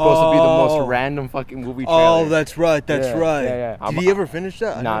 and it was supposed to be the most random fucking movie trailer. Oh, that's right. Yeah. Did he ever finish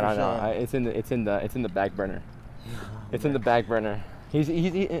that? No. It's in the back burner. It's in the back burner.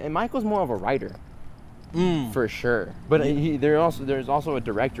 And Michael's more of a writer, for sure. But there's also a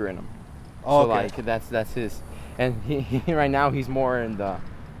director in him. Oh, so okay. like that's his. and he right now he's more in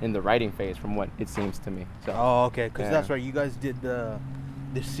the writing phase, from what it seems to me. So Oh, okay, because Yeah. that's right. You guys did the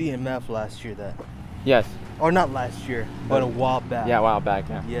CMF last year, yes, or not last year, but a while back. yeah, a while back,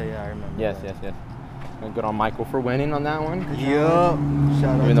 yeah. Yeah, I remember. Yes, that. yes. And good on Michael for winning on that one. Good job. Yup.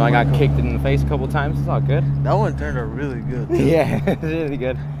 Shout out. Even though to I got Michael. kicked in the face a couple times, it's all good. That one turned out really good. too. Yeah, it's really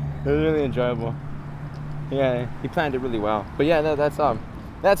good. It was really enjoyable. Yeah, he planned it really well. But yeah, that's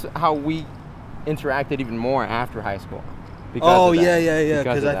how we interacted even more after high school. Oh of that. yeah. Because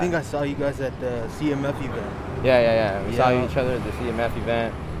Because of I think that. I saw you guys at the CMF event. Yeah. We saw Yeah. each other at the CMF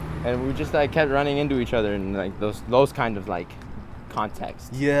event, and we just like kept running into each other in like those kind of like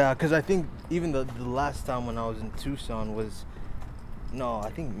contexts. Yeah, because I think even the last time when I was in Tucson was, no, I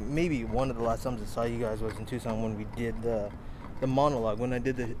think maybe one of the last times I saw you guys was in Tucson when we did the monologue, when I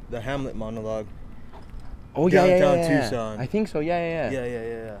did the Hamlet monologue. Oh Downtown yeah. Tucson. I think so. Yeah.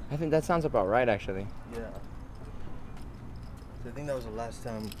 Yeah. I think that sounds about right, actually. Yeah. So I think that was the last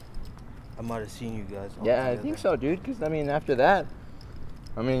time I might have seen you guys. all Yeah, I together. think so, dude. Because I mean, after that,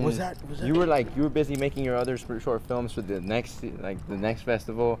 was that you were busy making your other short films for the next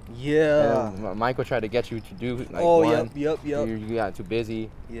festival. Yeah. And Michael tried to get you to do like Oh, one. yep. You got too busy.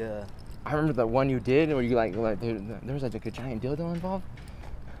 Yeah. I remember the one you did where you there was like a giant dildo involved.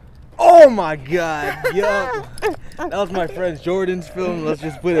 Oh my God! Yup. That was my friend Jordan's film. Let's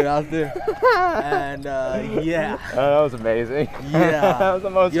just put it out there. And yeah. Oh, that was amazing. Yeah. That was the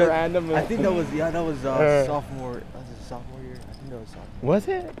most Yeah, random. I think that was sophomore. Was it sophomore year? I think that was sophomore. Was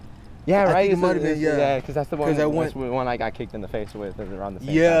it? Yeah, I right. think it might have been, yeah. Yeah, because that's the one. 'Cause I that's went- the one I got kicked in the face with around the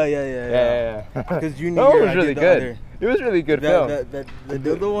same Yeah. time. Yeah. Because junior That year was I really did the good. other. It was really good film. The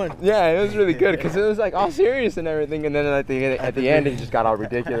dildo one. Yeah, it was really good because it was like all serious and everything, and then at the end it just got all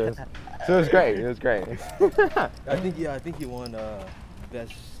ridiculous. So it was great. It was great. I think he won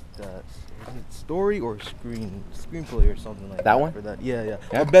best story or screenplay or something like that. That one? For that. Yeah.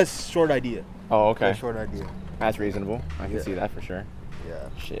 Yeah? Or best short idea. Oh, okay. Best short idea. That's reasonable. I can Yeah. see that for sure. Yeah.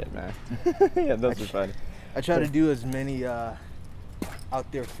 Shit, man. Yeah, those are fun. I try to do as many out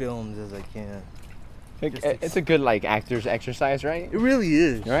there films as I can. It's a good like actor's exercise, right? It really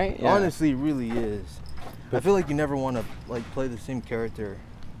is. Right? Yeah. Honestly, it really is. I feel like you never want to like play the same character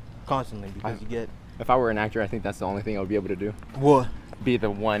constantly because you get If I were an actor, I think that's the only thing I would be able to do. what? Be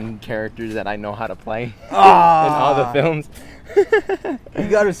the one character that I know how to play in Ah! all the films. You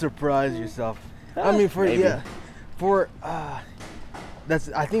gotta surprise yourself. I mean, Maybe. that's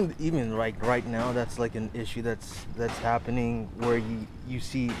I think even like right now that's like an issue that's happening where you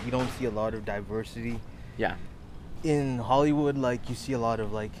don't see a lot of diversity Yeah. in Hollywood. Like you see a lot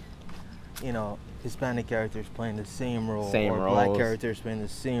of like, Hispanic characters playing the same role, Same or black roles. characters playing the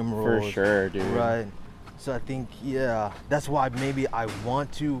same For role. sure, dude. Right. So I think that's why maybe I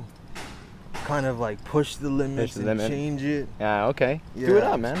want to kind of like push the limits and limit. change it. Yeah, okay. Do it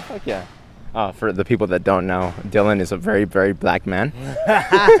Yeah. up, man. Fuck yeah. For the people that don't know, Dylan is a very, very black man.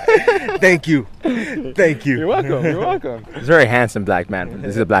 Thank you. Thank you. You're welcome. You're welcome. He's a very handsome black man, but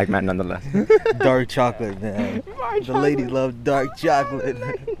this is a black man nonetheless. Dark chocolate, man. The ladies love dark chocolate.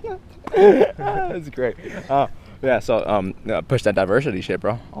 That's great. Yeah, so push that diversity shit,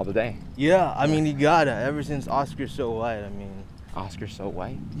 bro, all the day. Yeah, I mean, you gotta. Ever since Oscar's So White, I mean. Oscar's So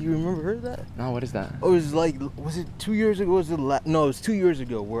White? You remember heard of that? No, what is that? It was like, was it 2 years ago? No, it was 2 years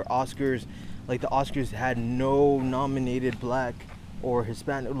ago where Oscars, like the Oscars had no nominated black or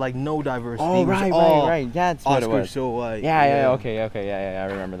Hispanic, like no diversity. Oh, It was right. all That's what it Oscar was. So White. Yeah, okay, I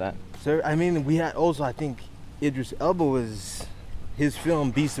remember that. So, I mean, we had also, I think, Idris Elba was, his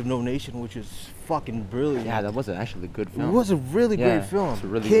film Beast of No Nation, which is fucking brilliant. Yeah, that was actually a good film. It was a really Yeah, great film. it's a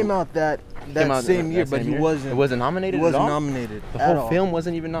really Came good- out that Came year, out but same he year? wasn't. It wasn't nominated He wasn't at all? nominated. The at whole all. film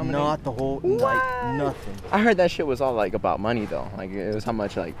wasn't even nominated? Not the whole, What? like nothing. I heard that shit was all like about money though. Like it was how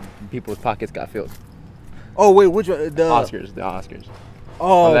much like people's pockets got filled. Oh wait, which one? The Oscars.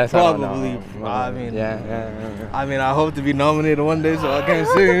 Oh, Unless I don't probably. know. I mean, yeah. I mean, I hope to be nominated one day, so I can't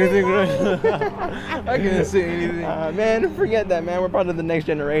say anything. I can't say anything. Man, forget that, man. We're part of the next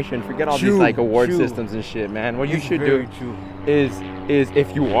generation. Forget all True, these like award true. systems and shit, man. What you It's should very do true. is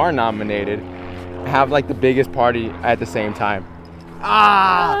if you are nominated, have like the biggest party at the same time.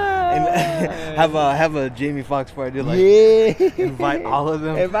 And have a Jamie Foxx party, like yeah. invite all of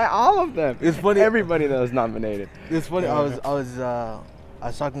them. Invite all of them. It's funny. Everybody that was nominated. It's funny. I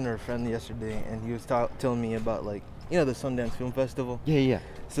was talking to a friend yesterday, and he was telling me about like the Sundance Film Festival. Yeah.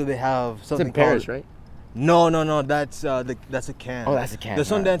 So they have It's something in Paris, called, right? No. That's a Cannes. Oh, that's a Cannes,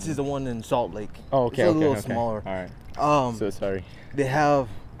 The alright. Sundance is the one in Salt Lake. Oh, okay. It's a okay, little okay. smaller. All right. So sorry. they have.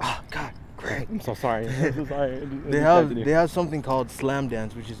 Oh God, Greg. I'm so sorry. I'm so sorry. They have something called Slam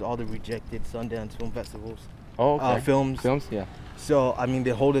Dance, which is all the rejected Sundance film festivals. Oh, okay. films. Films, yeah. So I mean,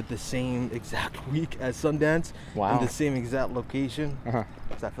 they hold it the same exact week as Sundance, Wow. in the same exact location. Uh-huh.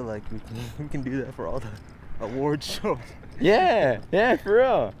 So I feel like we can do that for all the award shows. Yeah, for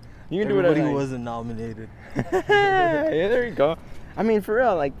real. You can do it. Everybody Like, wasn't nominated. yeah, there you go. I mean, for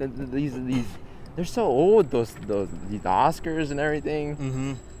real, like these, they're so old. These Oscars and everything.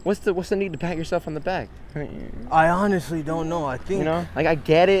 Mm-hmm. What's the need to pat yourself on the back? I honestly don't know. I think You know, like I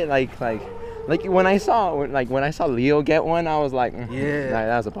get it. Like when I saw Leo get one, I was like, Yeah.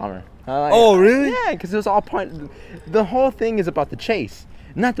 that was a bummer. Like, Oh, really? Yeah, because it was all part. The whole thing is about the chase,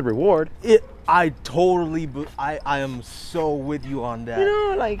 not the reward. I totally. I am so with you on that. You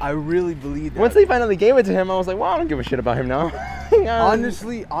know, like I really believe that. once they finally gave it to him, I was like, well, I don't give a shit about him now. You know?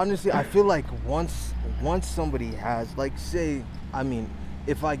 honestly, I feel like once somebody has, like, say, I mean,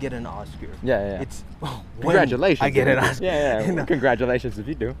 if I get an Oscar, Yeah. it's when Congratulations. I get if an you do. Oscar. Yeah. You know, Congratulations if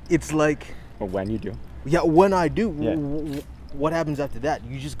you do. it's like, Or when you do. yeah, when I do, Yeah. what happens after that?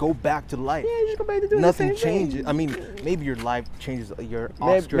 You just go back to life. Yeah, you just go back to doing Nothing the same changes. thing. I mean, maybe your life changes. Your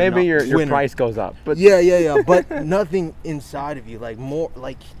Oscar Maybe your winner. price goes up, but Yeah. But nothing inside of you, like more,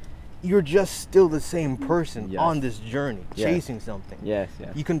 like you're just still the same person Yes. on this journey, Yes. chasing something. yes,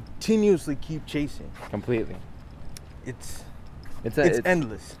 You continuously keep chasing. completely. It's It's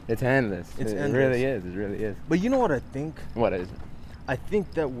endless. It's endless. It's It endless. really is. It really is. But you know what I think? What is it? I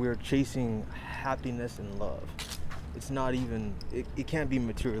think that we're chasing happiness and love. It's not even. It can't be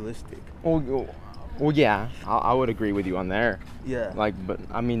materialistic. Well, yeah, I would agree with you on there. Yeah. Like, but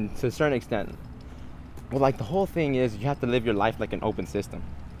I mean, to a certain extent. Well, like the whole thing is you have to live your life like an open system.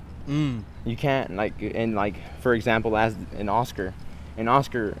 You can't for example, as an Oscar,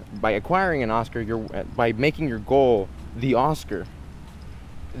 by acquiring an Oscar, by making your goal the Oscar,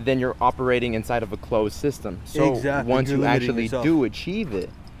 then you're operating inside of a closed system. So Exactly, once you're you limiting actually yourself. do achieve it,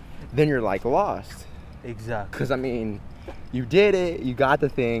 then you're like lost. Exactly. Because I mean, you did it, you got the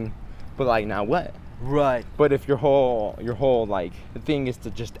thing, but like now what? Right. But if your whole like the thing is to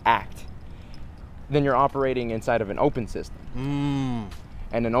just act, then you're operating inside of an open system.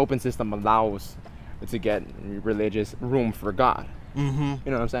 And an open system allows to get religious room for God. Mm-hmm.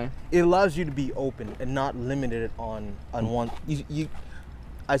 You know what I'm saying? It allows you to be open and not limited on one. You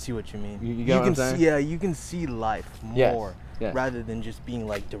I see what you mean. You get what I'm saying? You can see life Yes, more yes. rather than just being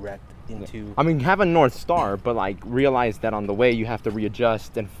like direct into. I mean, have a North Star, but like realize that on the way you have to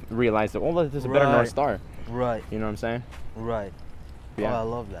readjust and realize that there's a better North Star. Right. You know what I'm saying? Right. Yeah. Oh, I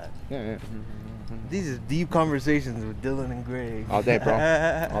love that. Yeah. These are deep conversations with Dylan and Greg. All day, bro.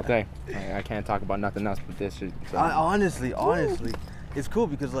 All day. I can't talk about nothing else but this shit. So. Honestly, it's cool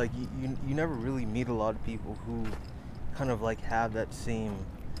because like you never really meet a lot of people who kind of like have that same,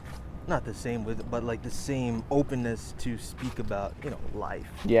 not the same but like the same openness to speak about life.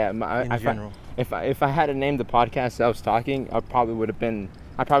 Yeah, in general. If I had to name the podcast Self Talking, I probably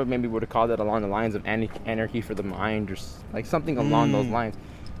maybe would have called it along the lines of Anarchy for the Mind or like something along those lines,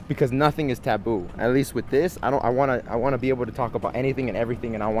 because nothing is taboo. At least with this, I want to be able to talk about anything and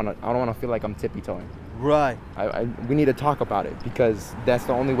everything, and I don't want to feel like I'm tippy-toeing. Right. We need to talk about it because that's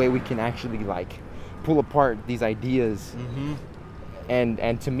the only way we can actually like pull apart these ideas. Mm-hmm.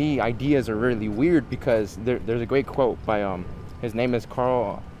 And to me, ideas are really weird because there's a great quote by his name is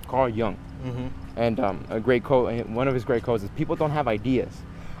Carl Jung. Mm-hmm. And a great quote, one of his great quotes is, people don't have ideas.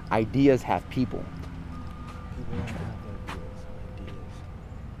 Ideas have people. People don't have ideas.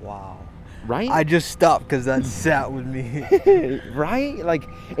 Wow. Right? I just stopped because that sat with me. Right? Like,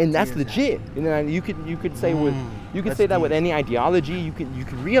 and that's Ideas legit. You know, you could say that's say that with deep. any ideology. You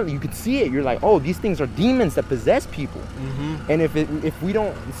could see it. You're like, oh, these things are demons that possess people. Mm-hmm. And if we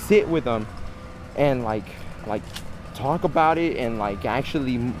don't sit with them and like talk about it and like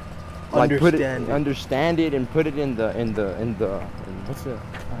actually like understand it and put it in the what's the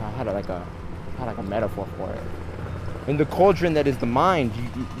I had like a metaphor for it. In the cauldron that is the mind,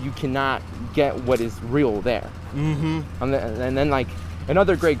 you cannot get what is real there. Mm-hmm. And then like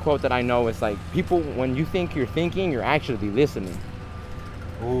another great quote that I know is like, people, when you think you're thinking, you're actually listening.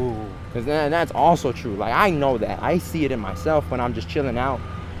 Ooh. And that's also true. Like, I know that. I see it in myself when I'm just chilling out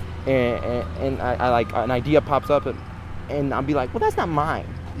and I like an idea pops up and I'll be like, well, that's not mine.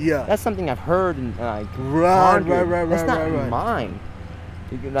 Yeah. That's something I've heard and like Right. That's not mine.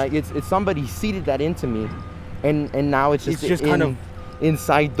 Like it's somebody seeded that into me, and now it's just kind of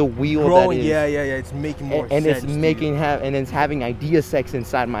inside the wheel growing. that is. Yeah. It's making more and sense. it's making and it's having idea sex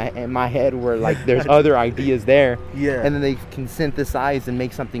inside my head where like there's other ideas there. Yeah. And then they can synthesize and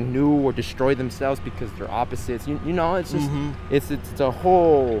make something new or destroy themselves because they're opposites. You know, it's just it's a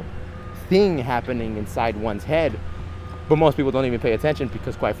whole thing happening inside one's head. But most people don't even pay attention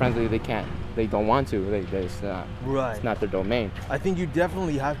because, quite frankly, they don't want to. Right. It's not their domain. I think you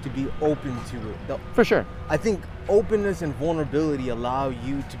definitely have to be open to it. For sure. I think openness and vulnerability allow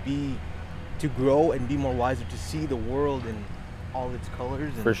you to grow and be more wiser, to see the world in all its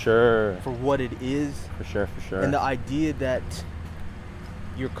colors. And For sure. For what it is. For sure. And the idea that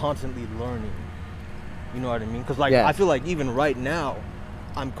you're constantly learning. You know what I mean? Because I feel like even right now,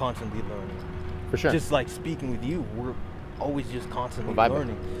 I'm constantly learning. For sure. Just like speaking with you, we're always just constantly vibing.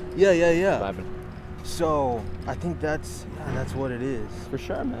 learning. Yeah. Vibing. So I think that's what it is. For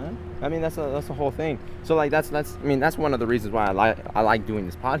sure, man. I mean, that's the whole thing. So like that's one of the reasons why I like doing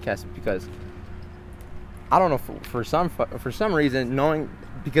this podcast, because I don't know, for some reason, knowing,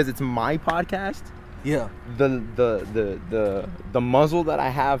 because it's my podcast. Yeah. The muzzle that I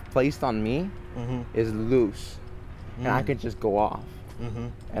have placed on me is loose, and I can just go off,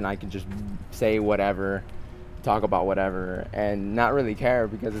 and I can just say whatever, talk about whatever, and not really care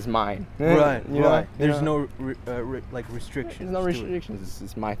because it's mine. Right. You know? There's no restrictions. There's no restrictions.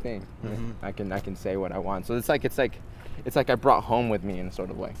 It's my thing. I can say what I want. So it's like I brought home with me in a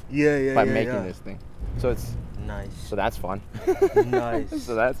sort of way. By making this thing. So it's nice. So that's fun. Nice.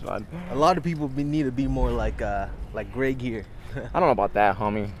 So that's fun. A lot of people need to be more like Greg here. I don't know about that,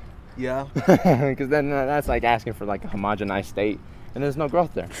 homie. Yeah. Because then that's like asking for like a homogenized state, and there's no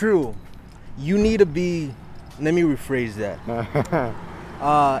growth there. True. You need to be. Let me rephrase that.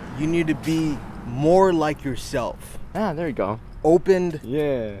 You need to be more like yourself. Ah, there you go. Opened.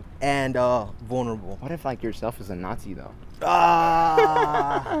 Yeah. And vulnerable. What if like yourself is a Nazi though?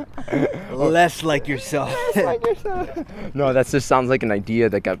 Less like yourself. No, that just sounds like an idea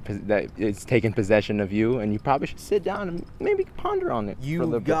that is taking possession of you, and you probably should sit down and maybe ponder on it.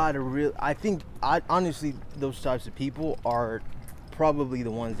 You gotta honestly, those types of people are probably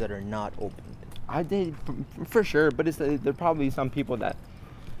the ones that are not open. I did for sure, but there are probably some people that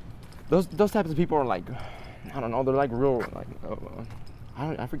those types of people are like, I don't know, they're like real like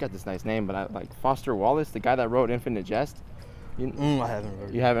I forgot this guy's name, but I like Foster Wallace, the guy that wrote Infinite Jest. I haven't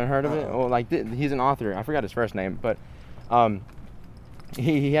heard. You haven't heard of it? Oh, like he's an author. I forgot his first name, but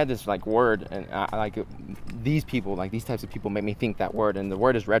he had this like word, and like these people, like these types of people, make me think that word, and the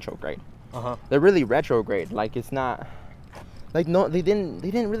word is retrograde. They're really retrograde. Like it's not. Like no, they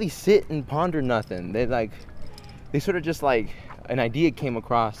didn't really sit and ponder nothing. They sort of just like an idea came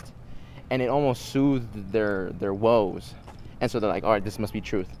across, and it almost soothed their woes, and so they're like, all right, this must be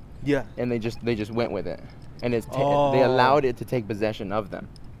truth. Yeah. And they just went with it, and they allowed it to take possession of them,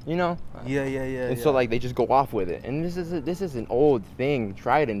 you know. Yeah. And so like they just go off with it, and this is an old thing,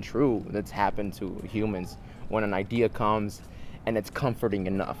 tried and true, that's happened to humans when an idea comes, and it's comforting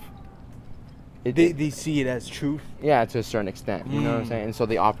enough. They see it as truth. Yeah, to a certain extent, you know what I'm saying? And so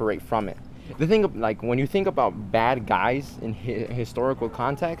they operate from it. The thing of, like, when you think about bad guys in historical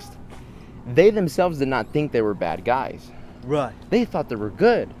context, they themselves did not think they were bad guys. Right. They thought they were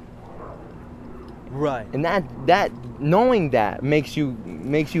good. Right. And that knowing that makes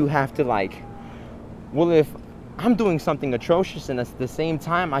you have to like, well, if I'm doing something atrocious and at the same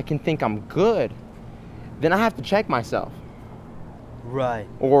time I can think I'm good, then I have to check myself. Right.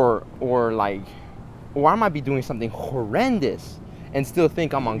 Or I might be doing something horrendous and still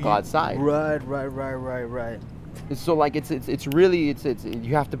think I'm on God's side. Right. So like it's really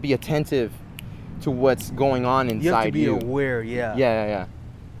you have to be attentive to what's going on inside you. You have to be aware, yeah. Yeah.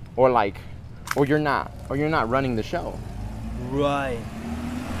 Or you're not running the show. Right.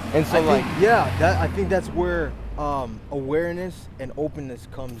 And so I think that's where awareness and openness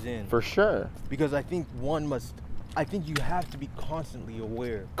comes in. For sure. Because I think you have to be constantly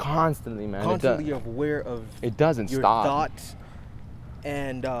aware. Constantly, man. Constantly aware of it doesn't your stop. thoughts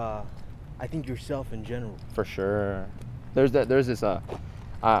and I think yourself in general. For sure. There's this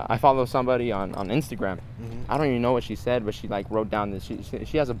I follow somebody on Instagram. I don't even know what she said, but she like wrote down this.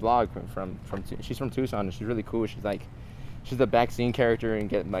 She has a blog she's from Tucson, and she's really cool. She's the back scene character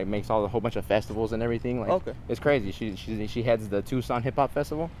and makes a whole bunch of festivals and everything. Like, okay. It's crazy. She heads the Tucson Hip Hop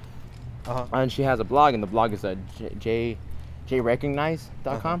Festival. And she has a blog, and the blog is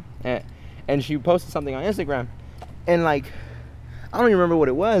jrecognize.com. And she posted something on Instagram, and like I don't even remember what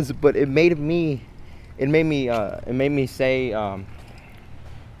it was, but it made me say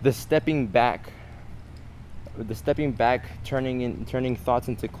the stepping back, turning thoughts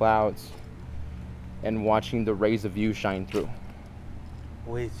into clouds, and watching the rays of you shine through.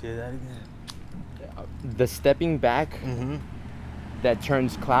 Wait, say that again. The stepping back that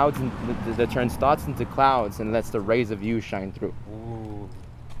turns thoughts into clouds and lets the rays of you shine through. Ooh,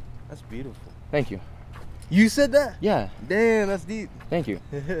 that's beautiful. Thank you. You said that? Yeah. Damn, that's deep. Thank you.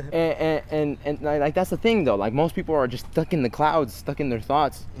 and like that's the thing though. Like most people are just stuck in the clouds, stuck in their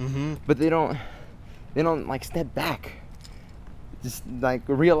thoughts, but they don't like step back. Just like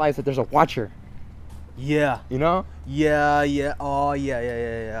realize that there's a watcher. Yeah. You know? Yeah. Oh,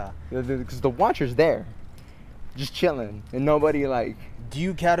 yeah. Because the watcher's there, just chilling, and nobody like. Do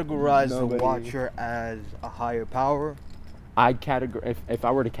you categorize Nobody. the watcher as a higher power? If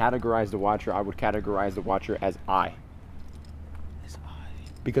I were to categorize the watcher, I would categorize the watcher as I. It's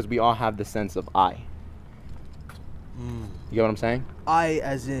Because we all have the sense of I. You get what I'm saying? I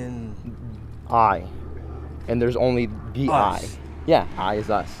as in I. And there's only the Us. I. Yeah, I is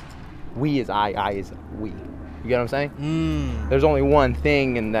us. We is I is we. You get what I'm saying? There's only one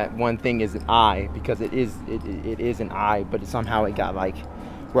thing, and that one thing is an I, because it is an I, but somehow it got like,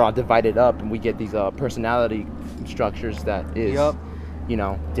 we're all divided up, and we get these personality structures that is, you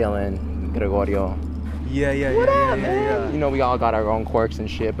know, Dylan, Gregorio. Yeah. You know, we all got our own quirks and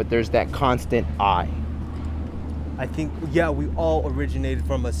shit, but there's that constant I. I think we all originated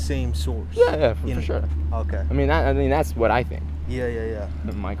from a same source. Yeah, for sure. Okay. I mean, that's what I think. Yeah.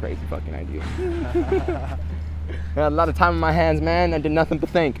 My crazy fucking idea. I had a lot of time in my hands, man. I did nothing but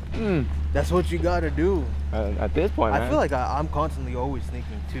think. That's what you gotta do. At this point, man. I feel like I'm constantly always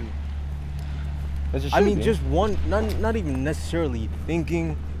thinking too. It just I should mean, be. just one, not even necessarily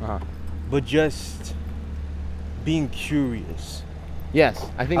thinking, but just being curious Yes,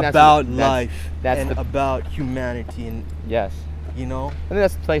 I think that's about that's, life that's and the, about humanity, and yes. you know, I think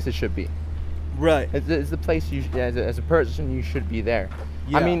that's the place it should be. right? It's the place you, as a person, you should be there.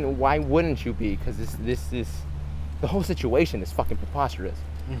 Yeah. I mean, why wouldn't you be? Because this is the whole situation is fucking preposterous.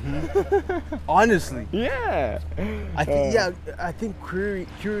 Honestly, Yeah. I think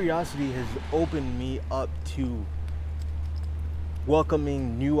curiosity has opened me up to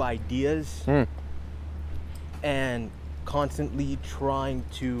welcoming new ideas and constantly trying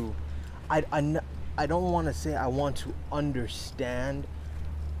to. I don't want to say I want to understand,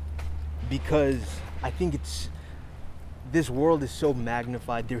 because I think this world is so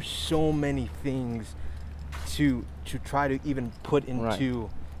magnified. There's so many things to try to even put into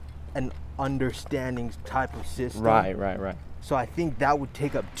an understanding type of system. Right. So I think that would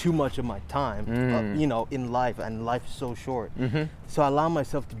take up too much of my time, you know, in life, and life is so short. So I allow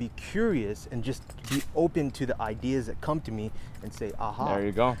myself to be curious and just be open to the ideas that come to me and say, aha. There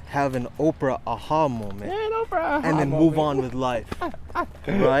you go. Have an Oprah aha moment. Yeah, no problem. And then move on with life.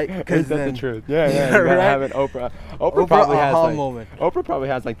 Right? Because that's the truth. Yeah. You gotta Right? have an Oprah. Oprah probably has aha like, moment. Oprah probably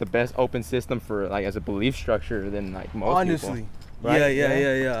has like the best open system for like as a belief structure than like most Honestly. people. Right?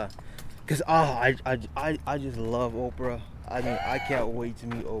 Yeah. Because I just love Oprah. I mean, I can't wait to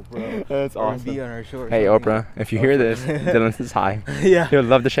meet Oprah. That's or awesome. be on her show. or Hey something. Oprah, if you hear this, Dylan says hi. Yeah. He would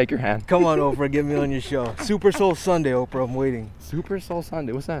love to shake your hand. Come on, Oprah, get me on your show. Super Soul Sunday, Oprah, I'm waiting. Super Soul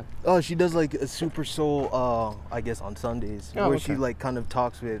Sunday, what's that? Oh, she does like a Super Soul, I guess on Sundays, Oh, where okay. she like kind of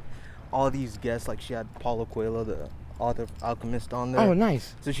talks with all these guests. Like she had Paulo Coelho, the author of Alchemist, on there. Oh,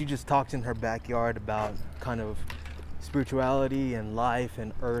 nice. So she just talks in her backyard about kind of spirituality and life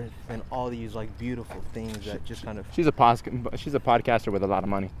and earth and all these like beautiful things that just kind of. She's a podcaster with a lot of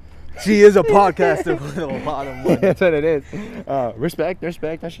money. She is a podcaster with a lot of money. That's what it is. Respect.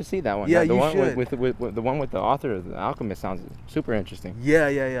 I should see that one. Yeah, the you one should. With the one with the author of The Alchemist sounds super interesting.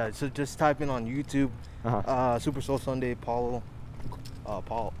 Yeah. So just type in on YouTube, Uh-huh. Super Soul Sunday, Paulo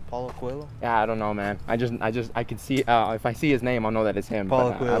Coelho. Yeah, I don't know, man. I can see if I see his name, I'll know that it's him.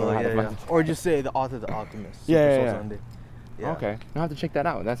 Paulo but I don't know how to Coelho, find it. Or just say the author of The Alchemist. Super Yeah, Soul yeah. Sunday. Yeah. Okay, I'll have to check that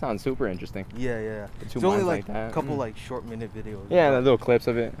out. That sounds super interesting. Yeah. Two It's only minds like like that. a couple like short minute videos. Yeah, the little clips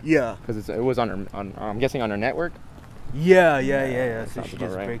of it. Yeah. Because it was on I'm guessing on her network. Yeah. that So sounds she about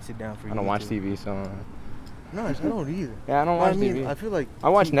just right. breaks it down for you. I don't watch TV, so No, I don't either. yeah, I don't Well, watch I mean, TV. I feel like I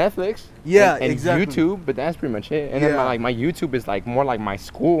watch Netflix. Yeah, and exactly. YouTube, but that's pretty much it. And then Yeah. my YouTube is like more like my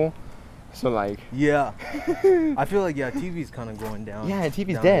school, so like Yeah. I feel like TV's kind of going down. yeah,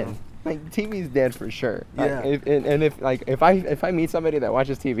 TV's down dead. now. Like TV's dead for sure. Yeah. If I meet somebody that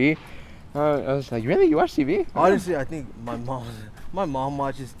watches TV, I was like, really, you watch TV? Honestly, I think my mom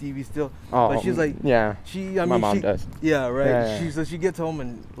watches TV still, Oh, but she's like, yeah. my mom does. Yeah, right. Yeah. So she gets home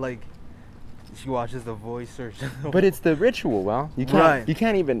and like, she watches The Voice or something. But it's the ritual, well. You can't Right.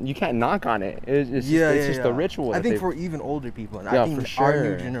 you can't knock on it. It's just the ritual. I that think they- for even older people, and Yeah, I think for our new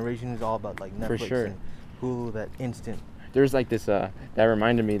sure. generation is all about like For Netflix sure. and Hulu, that instant. There's like this that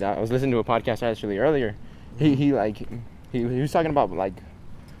reminded me that I was listening to a podcast actually earlier. He was talking about like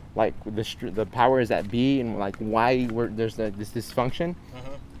the powers that be and like why there's this dysfunction.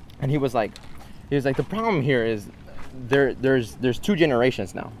 And he was like the problem here is there's two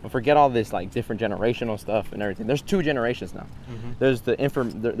generations now. Forget all this like different generational stuff and everything. There's two generations now. There's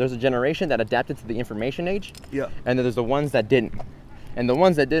there's a generation that adapted to the information age, Yeah. and then there's the ones that didn't. And the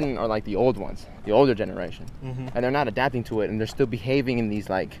ones that didn't are like the old ones, the older generation, and they're not adapting to it, and they're still behaving in these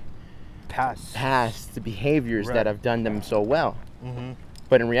like past behaviors Right. that have done them so well.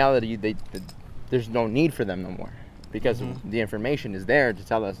 But in reality, there's no need for them no more, because the information is there to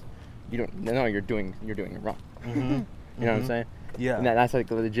tell us you're doing it wrong. You know what I'm saying? Yeah. And that's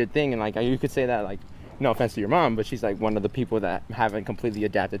like a legit thing, and like you could say that, like, no offense to your mom, but she's like one of the people that haven't completely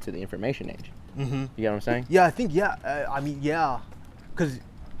adapted to the information age. You get what I'm saying? Yeah, I think, I mean, yeah. Because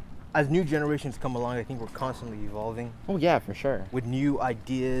as new generations come along, I think we're constantly evolving Oh yeah, for sure. with new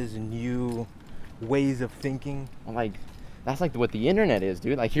ideas and new ways of thinking. Like, that's like what the internet is,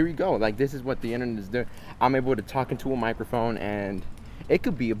 dude. Like, here you go. Like, this is what the internet is doing. I'm able to talk into a microphone, and it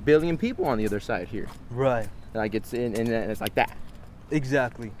could be 1 billion people on the other side here. Right. Like, it's and it's like that.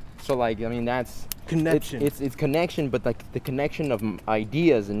 Exactly. So like, I mean, that's Connection. It's connection, but like the connection of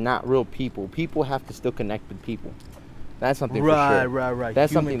ideas and not real people. People have to still connect with people. That's something for sure. Right.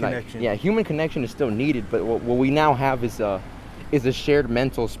 That's Human something connection. like, yeah, human connection is still needed, but what we now have is a shared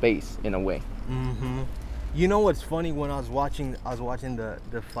mental space in a way. You know what's funny? When I was watching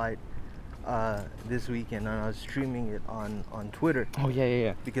the fight this weekend, and I was streaming it on Twitter. Oh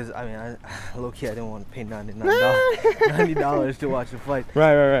yeah. Because I mean, low-key, I didn't want to pay $90 to watch the fight.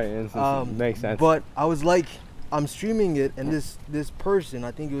 Right. It makes sense. But I was like, I'm streaming it, and this person,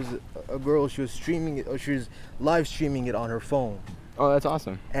 I think it was a girl, she was streaming it, or she was live streaming it on her phone. Oh, that's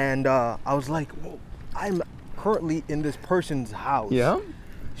awesome. And I was like, whoa, I'm currently in this person's house. Yeah.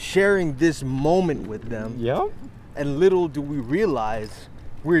 Sharing this moment with them. Yeah. And little do we realize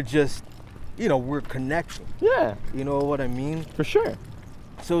we're just, we're connecting. Yeah. You know what I mean? For sure.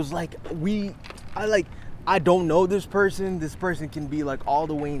 So it's like I don't know this person. This person can be like all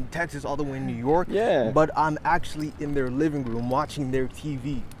the way in Texas, all the way in New York. Yeah. But I'm actually in their living room watching their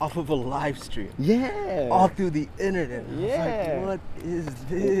TV off of a live stream. Yeah. All through the internet. I was Yeah. like, what is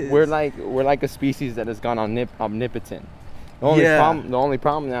this? We're like a species that has gone omnipotent. The only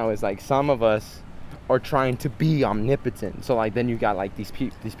problem now is like some of us are trying to be omnipotent. So like then you got like these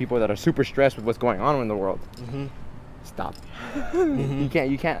people that are super stressed with what's going on in the world. Stop.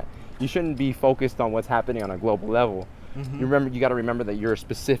 You shouldn't be focused on what's happening on a global level. You got to remember that you're a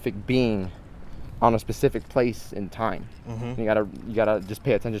specific being on a specific place in time. You gotta just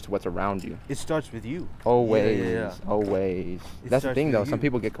pay attention to what's around you. It starts with you. Always. That's the thing though. with Some you.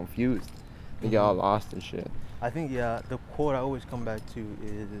 people get confused. They get all lost and shit. I think, the quote I always come back to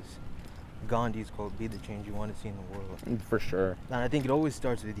is Gandhi's quote, "Be the change you want to see in the world." For sure. And I think it always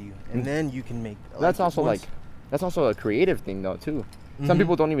starts with you. And then you can make... That's also a creative thing though too. Some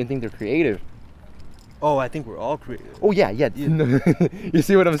people don't even think they're creative. Oh, I think we're all creative. Oh yeah. You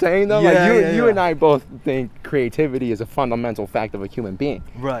see what I'm saying though? You and I both think creativity is a fundamental fact of a human being.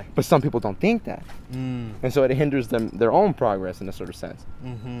 Right. But some people don't think that. And so it hinders their own progress in a sort of sense.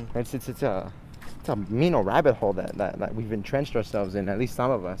 It's a mean old rabbit hole that we've entrenched ourselves in, at least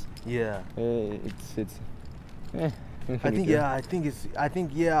some of us. Yeah. I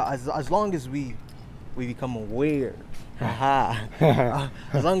think as long as we become aware.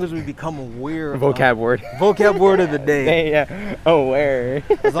 As long as we become aware of vocab word of the day. Yeah. Aware.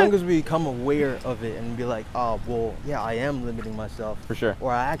 As long as we become aware of it and be like, oh well, yeah, I am limiting myself. For sure.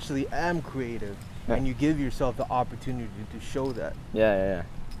 Or I actually am creative. Yeah. And you give yourself the opportunity to show that. Yeah.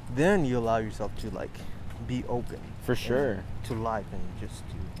 Then you allow yourself to be open. For sure. To life and just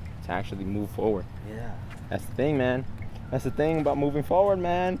to actually move forward. Yeah. That's the thing, man. That's the thing about moving forward,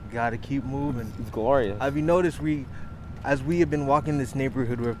 man. Gotta keep moving. It's glorious. Have you noticed as we have been walking this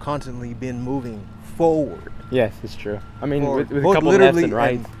neighborhood, we've constantly been moving forward. Yes, it's true. I mean, with a Both couple left literally and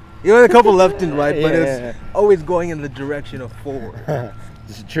right. A couple left and right, but Yeah. it's always going in the direction of forward.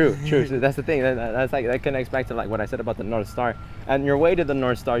 It's true. So that's the thing. That connects back to like what I said about the North Star. And your way to the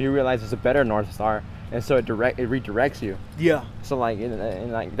North Star, you realize there's a better North Star, and so it redirects you. Yeah. So like,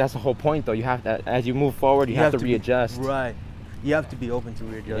 and like that's the whole point, though. You have to, as you move forward, you have to readjust. Right. You have to be open to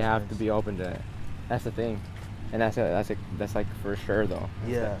readjustment. You have to be open to it. That's the thing, and that's like for sure though.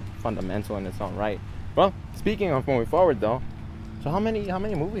 Yeah. Fundamental in its own right. Well, speaking of moving forward though, so how many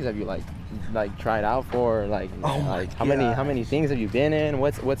movies have you like tried out for? How many things have you been in?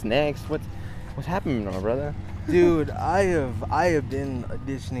 What's next? What's happening, my brother? Dude, I have been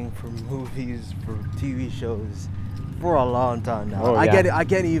auditioning for movies, for TV shows for a long time now. Oh, I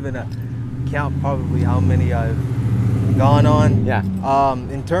can't even count probably how many I've gone on. Yeah.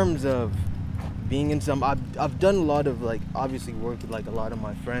 In terms of being in some. I've done a lot of like obviously worked with like a lot of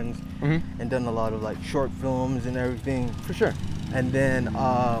my friends and done a lot of like short films and everything. For sure. And then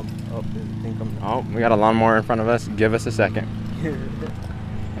oh, there's a thing coming. Oh, we got a lawnmower in front of us. Give us a second.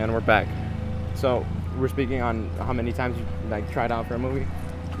 And we're back. So we're speaking on how many times you like tried out for a movie.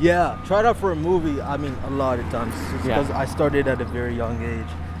 Yeah, tried out for a movie. I mean, a lot of times because I started at a very young age.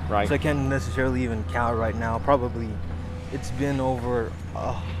 Right. So I can't necessarily even count right now. Probably, it's been over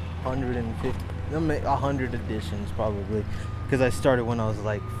 150, 100 editions probably, because I started when I was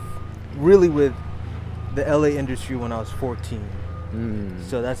like, really with the LA industry when I was 14.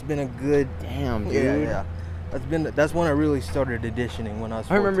 So that's been a good. Damn, dude. Yeah. That's when I really started auditioning when I was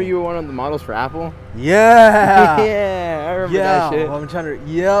 14. I remember you were one of the models for Apple. Yeah. Yeah, I remember that shit. I'm trying to.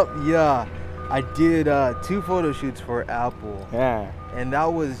 Yep. Yeah. I did 2 photo shoots for Apple. Yeah. And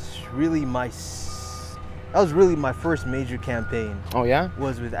that was really my first major campaign. Oh yeah.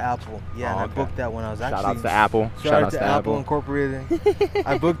 Was with Apple. Yeah, Oh, and I booked that when I was actually. Shout out to Apple. Shout out to Apple Incorporated.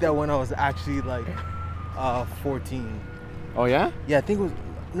 I booked that when I was actually like 14. Oh yeah. Yeah, I think it was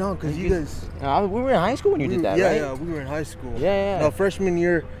because you guys. We were in high school when you did that, right? Yeah, we were in high school. Yeah. No, freshman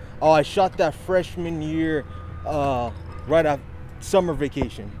year. Oh, I shot that freshman year, right after summer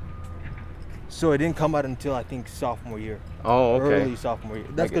vacation. So it didn't come out until I think sophomore year. Oh, okay. Early sophomore year.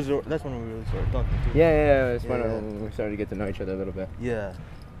 That's because that's when we really started talking too. Yeah. It's when we started to get to know each other a little bit. Yeah.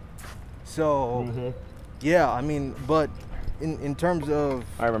 So, yeah, I mean, but in terms of.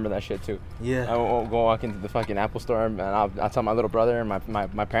 I remember that shit too. Yeah. I'll go walk into the fucking Apple store and I'll tell my little brother and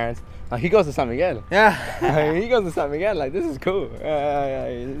my parents, like, he goes to San Miguel. Yeah. He goes to San Miguel. Like, this is cool.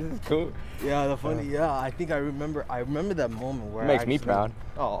 This is cool. Yeah, the funny. I think I remember that moment where. It makes me proud.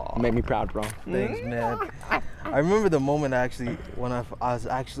 Oh. You make me proud, bro. Thanks, man. I remember the moment actually when I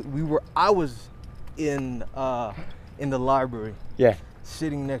was in the library. Yeah.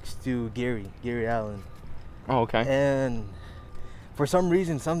 Sitting next to Gary Allen. Oh, okay. And for some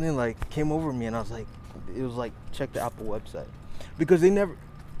reason something like came over me and I was like, it was like, check the Apple website, because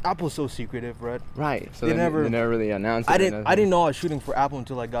Apple's so secretive, right? Right. So they they never really announced it. I didn't know I was shooting for Apple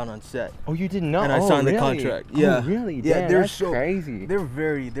until I got on set. Oh, you didn't know? And I signed the contract. Yeah. Oh, really? Yeah, Damn, that's crazy. They're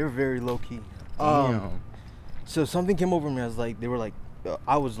very low key. Damn. So something came over me. I was like,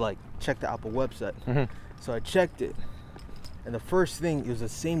 I was like, check the Apple website. So I checked it, and the first thing, it was the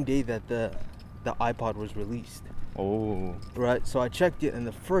same day that the iPod was released. Oh. Right. So I checked it, and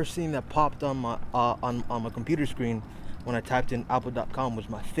the first thing that popped on my on my computer screen when I typed in apple.com was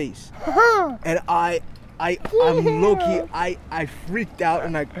my face. And I'm low key. I freaked out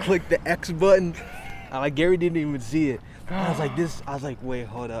and I clicked the X button. Like, Gary didn't even see it. And I was like, wait,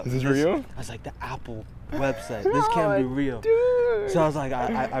 hold up. Is this real? I was like, the Apple website. This can't be real. Dude. So I was like,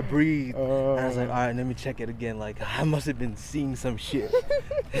 I breathed, and I was like, all right, let me check it again. Like, I must have been seeing some shit.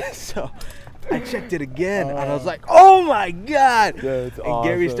 So I checked it again, and I was like, oh my God. That's and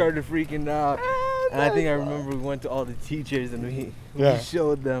Gary awesome. started freaking out. And I think I remember we went to all the teachers and we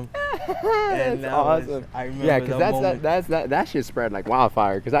showed them. And that's awesome. I remember that shit spread like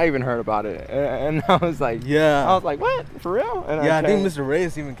wildfire, because I even heard about it, and I was like, what, for real? And I think Mr.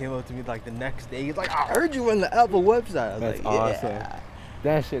 Reyes even came up to me like the next day. He's like, I heard you on the Apple website. I was that's like, awesome. Yeah.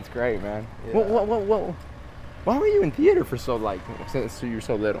 That shit's great, man. Yeah. What? Why were you in theater for so, like, since you were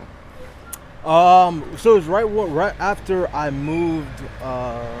so little? So it was right after I moved.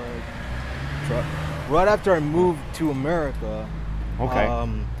 Right after I moved to America. Okay.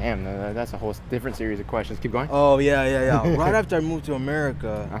 Damn, that's a whole different series of questions. Keep going. Oh yeah. Right after I moved to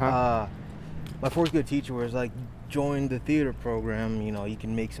America, my fourth grade teacher was like, join the theater program. You know, you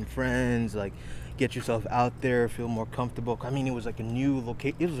can make some friends, like, get yourself out there, feel more comfortable. I mean, it was like a new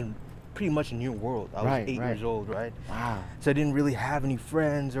location. It was pretty much a new world. I was 8 years old, right? Wow. So I didn't really have any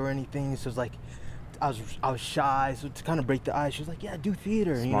friends or anything. So it's like, I was shy. So to kind of break the ice, she was like, yeah, do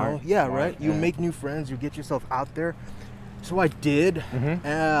theater. Smart. You know? Yeah, Smart. right? You make new friends. You get yourself out there. So I did.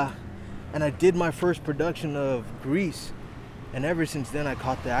 And I did my first production of Grease. And ever since then, I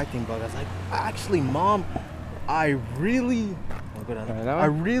caught the acting bug. I was like, actually, Mom, I really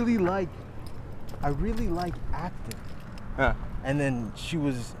like acting. And then she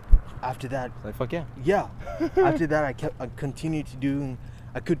was, after that, like, fuck yeah. Yeah. After that, I continued doing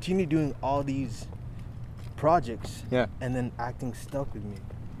all these projects. Yeah. And then acting stuck with me.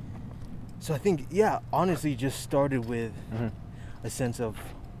 So I think, honestly, just started with a sense of,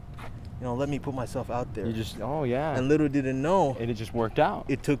 let me put myself out there. You just, and little didn't know, it just worked out.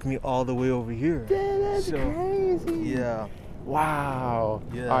 it took me all the way over here. That's crazy. Yeah. Wow.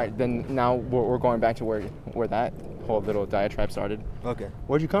 Yeah. All right, then now we're going back to where that whole little diatribe started. Okay.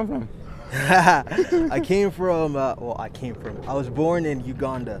 Where'd you come from? I was born in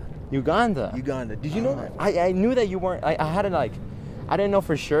Uganda. Uganda. Uganda. Did you know that? I knew that you weren't. I had it like, I didn't know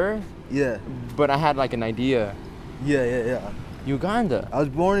for sure, Yeah. but I had like an idea. Yeah. Uganda. I was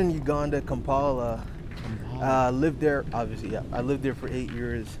born in Uganda, Kampala. Lived there, obviously, yeah. I lived there for 8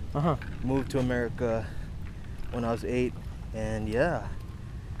 years. Uh-huh. Moved to America when I was 8. And yeah.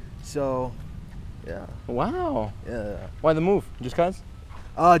 So, yeah. Wow. Yeah. Why the move? Just cause?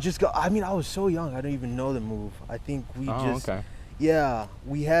 I mean, I was so young, I didn't even know the move. I think we Okay. yeah,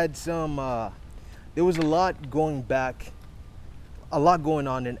 we had some, there was a lot going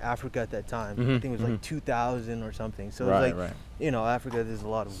on in Africa at that time. I think it was like 2000 or something. So it was like, right. you know, Africa, there's a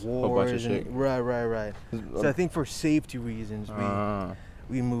lot of Whole wars. bunch of shit. Right. So I think for safety reasons,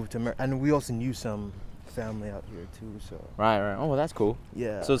 we moved to America. And we also knew some family out here too, so. Right. Oh, well, that's cool.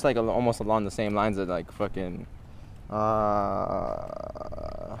 Yeah. So it's like almost along the same lines that like fucking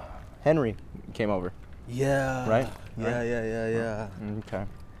Henry came over. Yeah. Right? Yeah. Okay.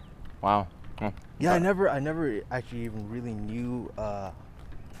 Wow. Huh. Yeah, I never actually even really knew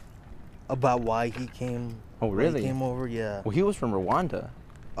about why he came. Oh, why really? he came over, yeah. Well, he was from Rwanda.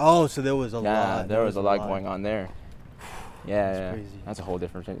 Oh, so there was a lot. Yeah, there was a lot going on there. Yeah, That's crazy. That's a whole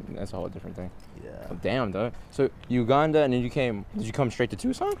different thing. Yeah. Oh, damn, though. So Uganda, and then did you come straight to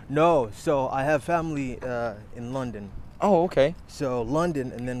Tucson? No, so I have family in London. Oh, okay. So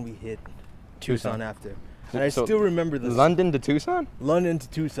London, and then we hit Tucson after. And I So still remember this. London to Tucson? London to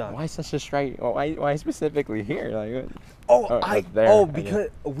Tucson. Why such a straight? Why specifically here? Like, there, because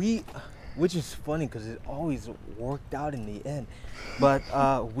which is funny because it always worked out in the end. But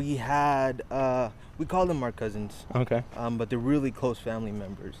we call them our cousins. Okay. But they're really close family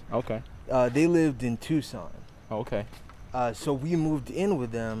members. Okay. They lived in Tucson. Okay. So we moved in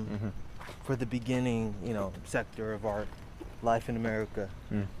with them for the beginning, sector of our life in America.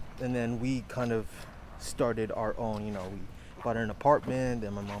 And then we kind of started our own, we bought an apartment,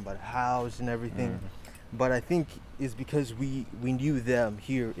 and my mom bought a house and everything. But I think it's because we knew them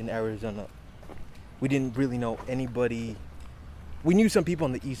here in Arizona. We didn't really know anybody. We knew some people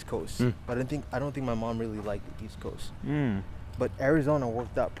on the East Coast, but I don't think my mom really liked the East Coast. But Arizona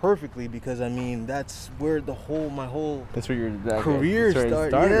worked out perfectly because that's where my whole That's where your career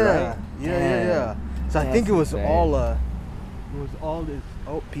started, yeah. right? Yeah. So I think it was all this.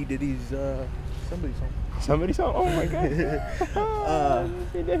 Oh, P Diddy's somebody's home. Somebody's home. Oh my god.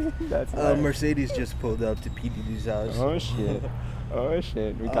 That's nice. Mercedes just pulled up to P Diddy's house. Oh shit.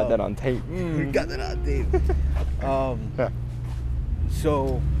 We got that on tape. We got that on tape.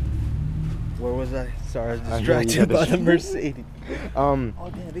 So, where was I? Sorry, I was distracted by the Mercedes. Oh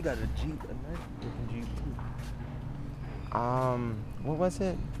damn, they got a Jeep, a nice looking Jeep too. What was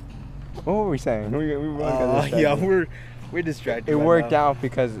it? What were we saying? We're distracted. It worked out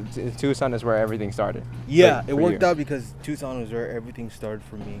because Tucson is where everything started. Yeah, it worked out because Tucson was where everything started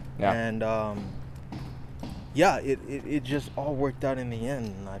for me. Yeah. And it just all worked out in the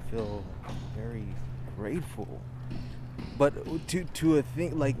end, and I feel very grateful. But to a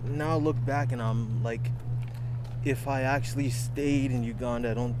thing, like, now look back and I'm like, if I actually stayed in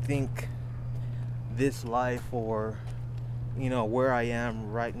Uganda, I don't think this life or where I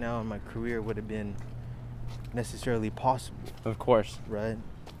am right now in my career would have been necessarily possible. Of course. Right?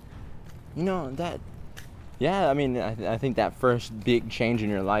 I think that first big change in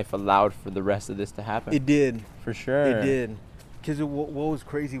your life allowed for the rest of this to happen. It did. For sure. It did. Because what was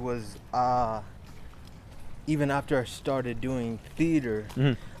crazy was even after I started doing theater,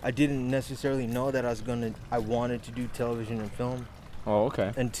 I didn't necessarily know that I wanted to do television and film. Oh,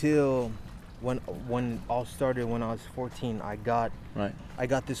 okay. Until when all started when I was 14, I got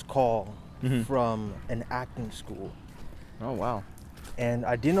this call from an acting school. Oh, wow. And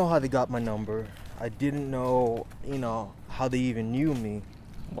I didn't know how they got my number. I didn't know, how they even knew me.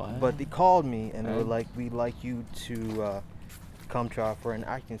 What? But they called me and they were like, "We'd like you to come try for an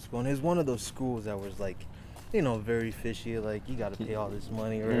acting school." And it was one of those schools that was like, very fishy, like you got to pay all this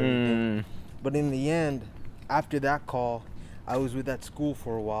money or everything. But in the end, after that call, I was with that school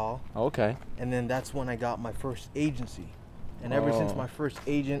for a while. Okay. And then that's when I got my first agency. And ever since my first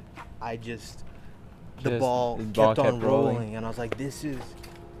agent, the ball kept on rolling. And I was like, this is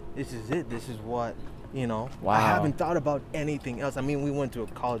it. This is what, Wow. I haven't thought about anything else. I mean, we went to a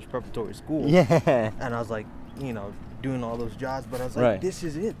college preparatory school. Yeah. And I was like, doing all those jobs. But I was like, this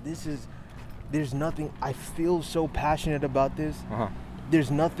is it. There's nothing. I feel so passionate about this.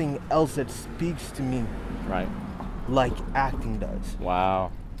 There's nothing else that speaks to me. Right. Like acting does.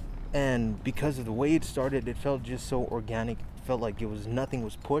 Wow. And because of the way it started, it felt just so organic. It felt like nothing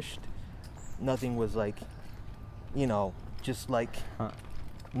was pushed. Nothing was like, just like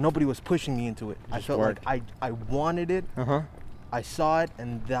nobody was pushing me into it. I felt like I wanted it. I saw it,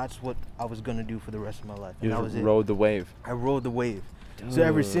 and that's what I was gonna do for the rest of my life. And You that was just it. rode the wave. I rode the wave. So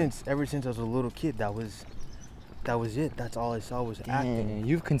ever Dude. since I was a little kid, that was it. That's all I saw was acting. Dang,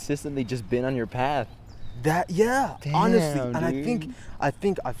 you've consistently just been on your path. Honestly, Damn, and dude.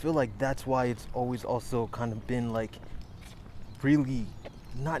 I feel like that's why it's always also kind of been like really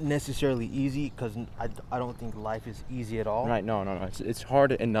not necessarily easy, because I don't think life is easy at all. Right? No. It's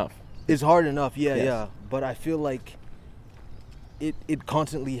hard enough. It's hard enough, yeah, Yes. yeah. But I feel like it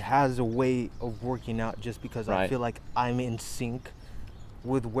constantly has a way of working out, just because I Right. feel like I'm in sync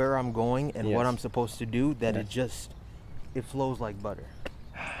with where I'm going and what Yes. I'm supposed to do, that Yes. it flows like butter.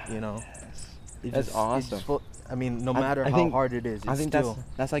 You know? It That's it awesome. I mean, no I- matter I how think- hard it is, I it's think still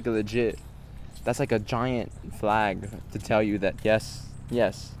that's like a legit. That's like a giant flag to tell you that yes.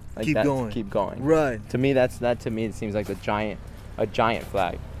 Like Keep that, going. Keep going. right. To me, to me it seems like a giant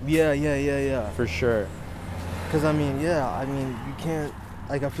flag Yeah. for sure. Because I mean, you can't.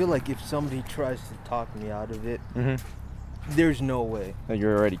 Like, I feel like if somebody tries to talk me out of it, Mm-hmm. there's no way. Like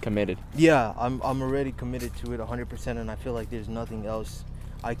you're already committed. Yeah, I'm already committed to it 100%, and I feel like there's nothing else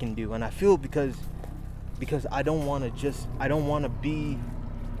I can do. And I feel because I don't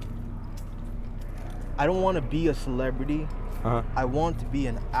want to be a celebrity. Uh-huh. I want to be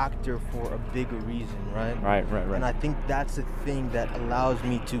an actor for a bigger reason, right? Right. And I think that's the thing that allows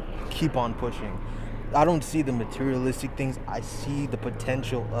me to keep on pushing. I don't see the materialistic things. I see the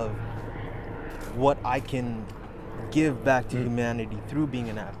potential of what I can give back to humanity through being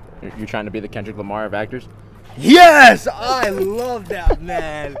an actor. You're trying to be the Kendrick Lamar of actors. Yes, I love that,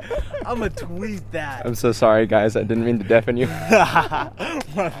 man. I'm gonna tweet that. I'm so sorry, guys. I didn't mean to deafen you. My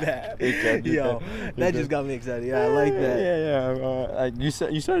bad. good, you're Yo, good, that you're just got me excited. Yeah, I like that. Yeah. Like you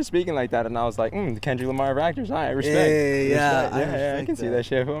started speaking like that, and I was like, the Kendrick Lamar of actors. I respect. Hey, yeah, Respect. I I respect can see that. that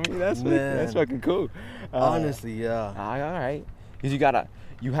shit for me. That's Man. fucking cool. Honestly, yeah. All right. Because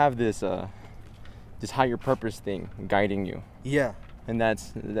you have this higher purpose thing guiding you, Yeah. and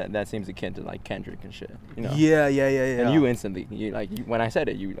that seems akin to like Kendrick and shit. You know. Yeah. And you instantly, when I said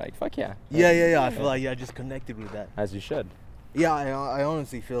it, you like, fuck yeah. Yeah. I feel like I just connected with that. As you should. Yeah, I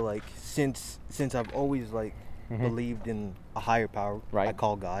honestly feel like since I've always like Mhm. believed in a higher power, I Right.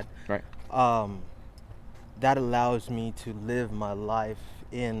 call God. Right. That allows me to live my life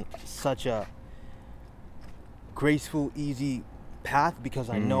in such a graceful, easy path, because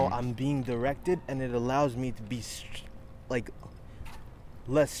I know I'm being directed, and it allows me to be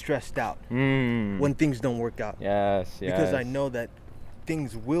less stressed out when things don't work out. Yes. Because I know that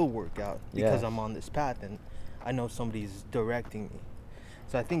things will work out because Yes. I'm on this path, and I know somebody's directing me.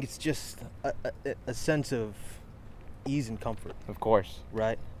 So I think it's just a sense of ease and comfort, Of course.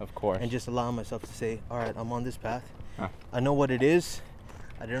 right? Of course. And just allowing myself to say, all right, I'm on this path. Huh. I know what it is.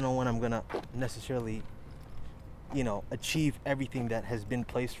 I don't know when I'm gonna necessarily, achieve everything that has been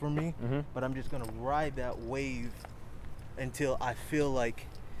placed for me, Mhm. but I'm just gonna ride that wave until I feel like,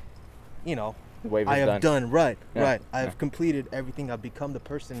 The wave is I have done right. Yeah, I've yeah. completed everything. I've become the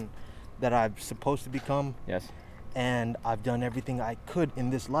person that I'm supposed to become, Yes. and I've done everything I could in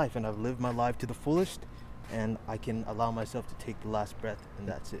this life, and I've lived my life to the fullest, and I can allow myself to take the last breath, and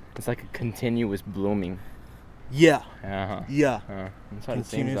that's it. It's like a continuous blooming. Yeah, Uh-huh. yeah. That's what it seems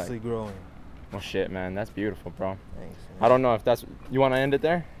Continuously like. growing. Well, shit, man. That's beautiful, bro. Thanks. I don't know if that's... You want to end it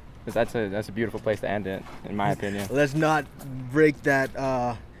there? Because that's a beautiful place to end it, in my opinion. Let's not break that.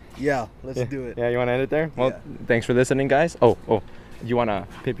 Yeah, let's Yeah. do it. Yeah, you want to end it there? Well, Yeah. thanks for listening, guys. Oh. You want to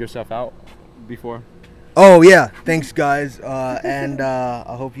pimp yourself out before? Oh yeah, thanks guys, and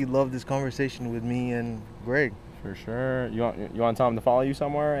I hope you love this conversation with me and Greg. For sure. You want to tell them to follow you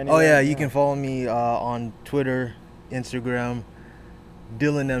somewhere? Oh Anywhere? yeah, you can follow me on Twitter, Instagram,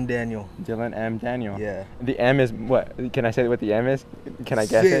 Dylan M. Daniel. Dylan M. Daniel. Yeah. The M is what? Can I say what the M is? Can I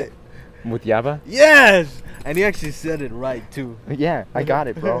guess Shit. it? Mutiaba? Yes! And he actually said it right too. Yeah, I got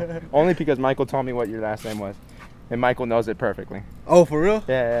it, bro. Only because Michael told me what your last name was. And Michael knows it perfectly. Oh, for real?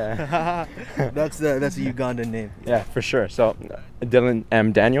 Yeah. That's a Ugandan name. Yeah, for sure. So, Dylan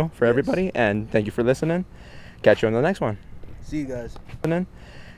M. Daniel for Yes. everybody. And thank you for listening. Catch you on the next one. See you guys. And then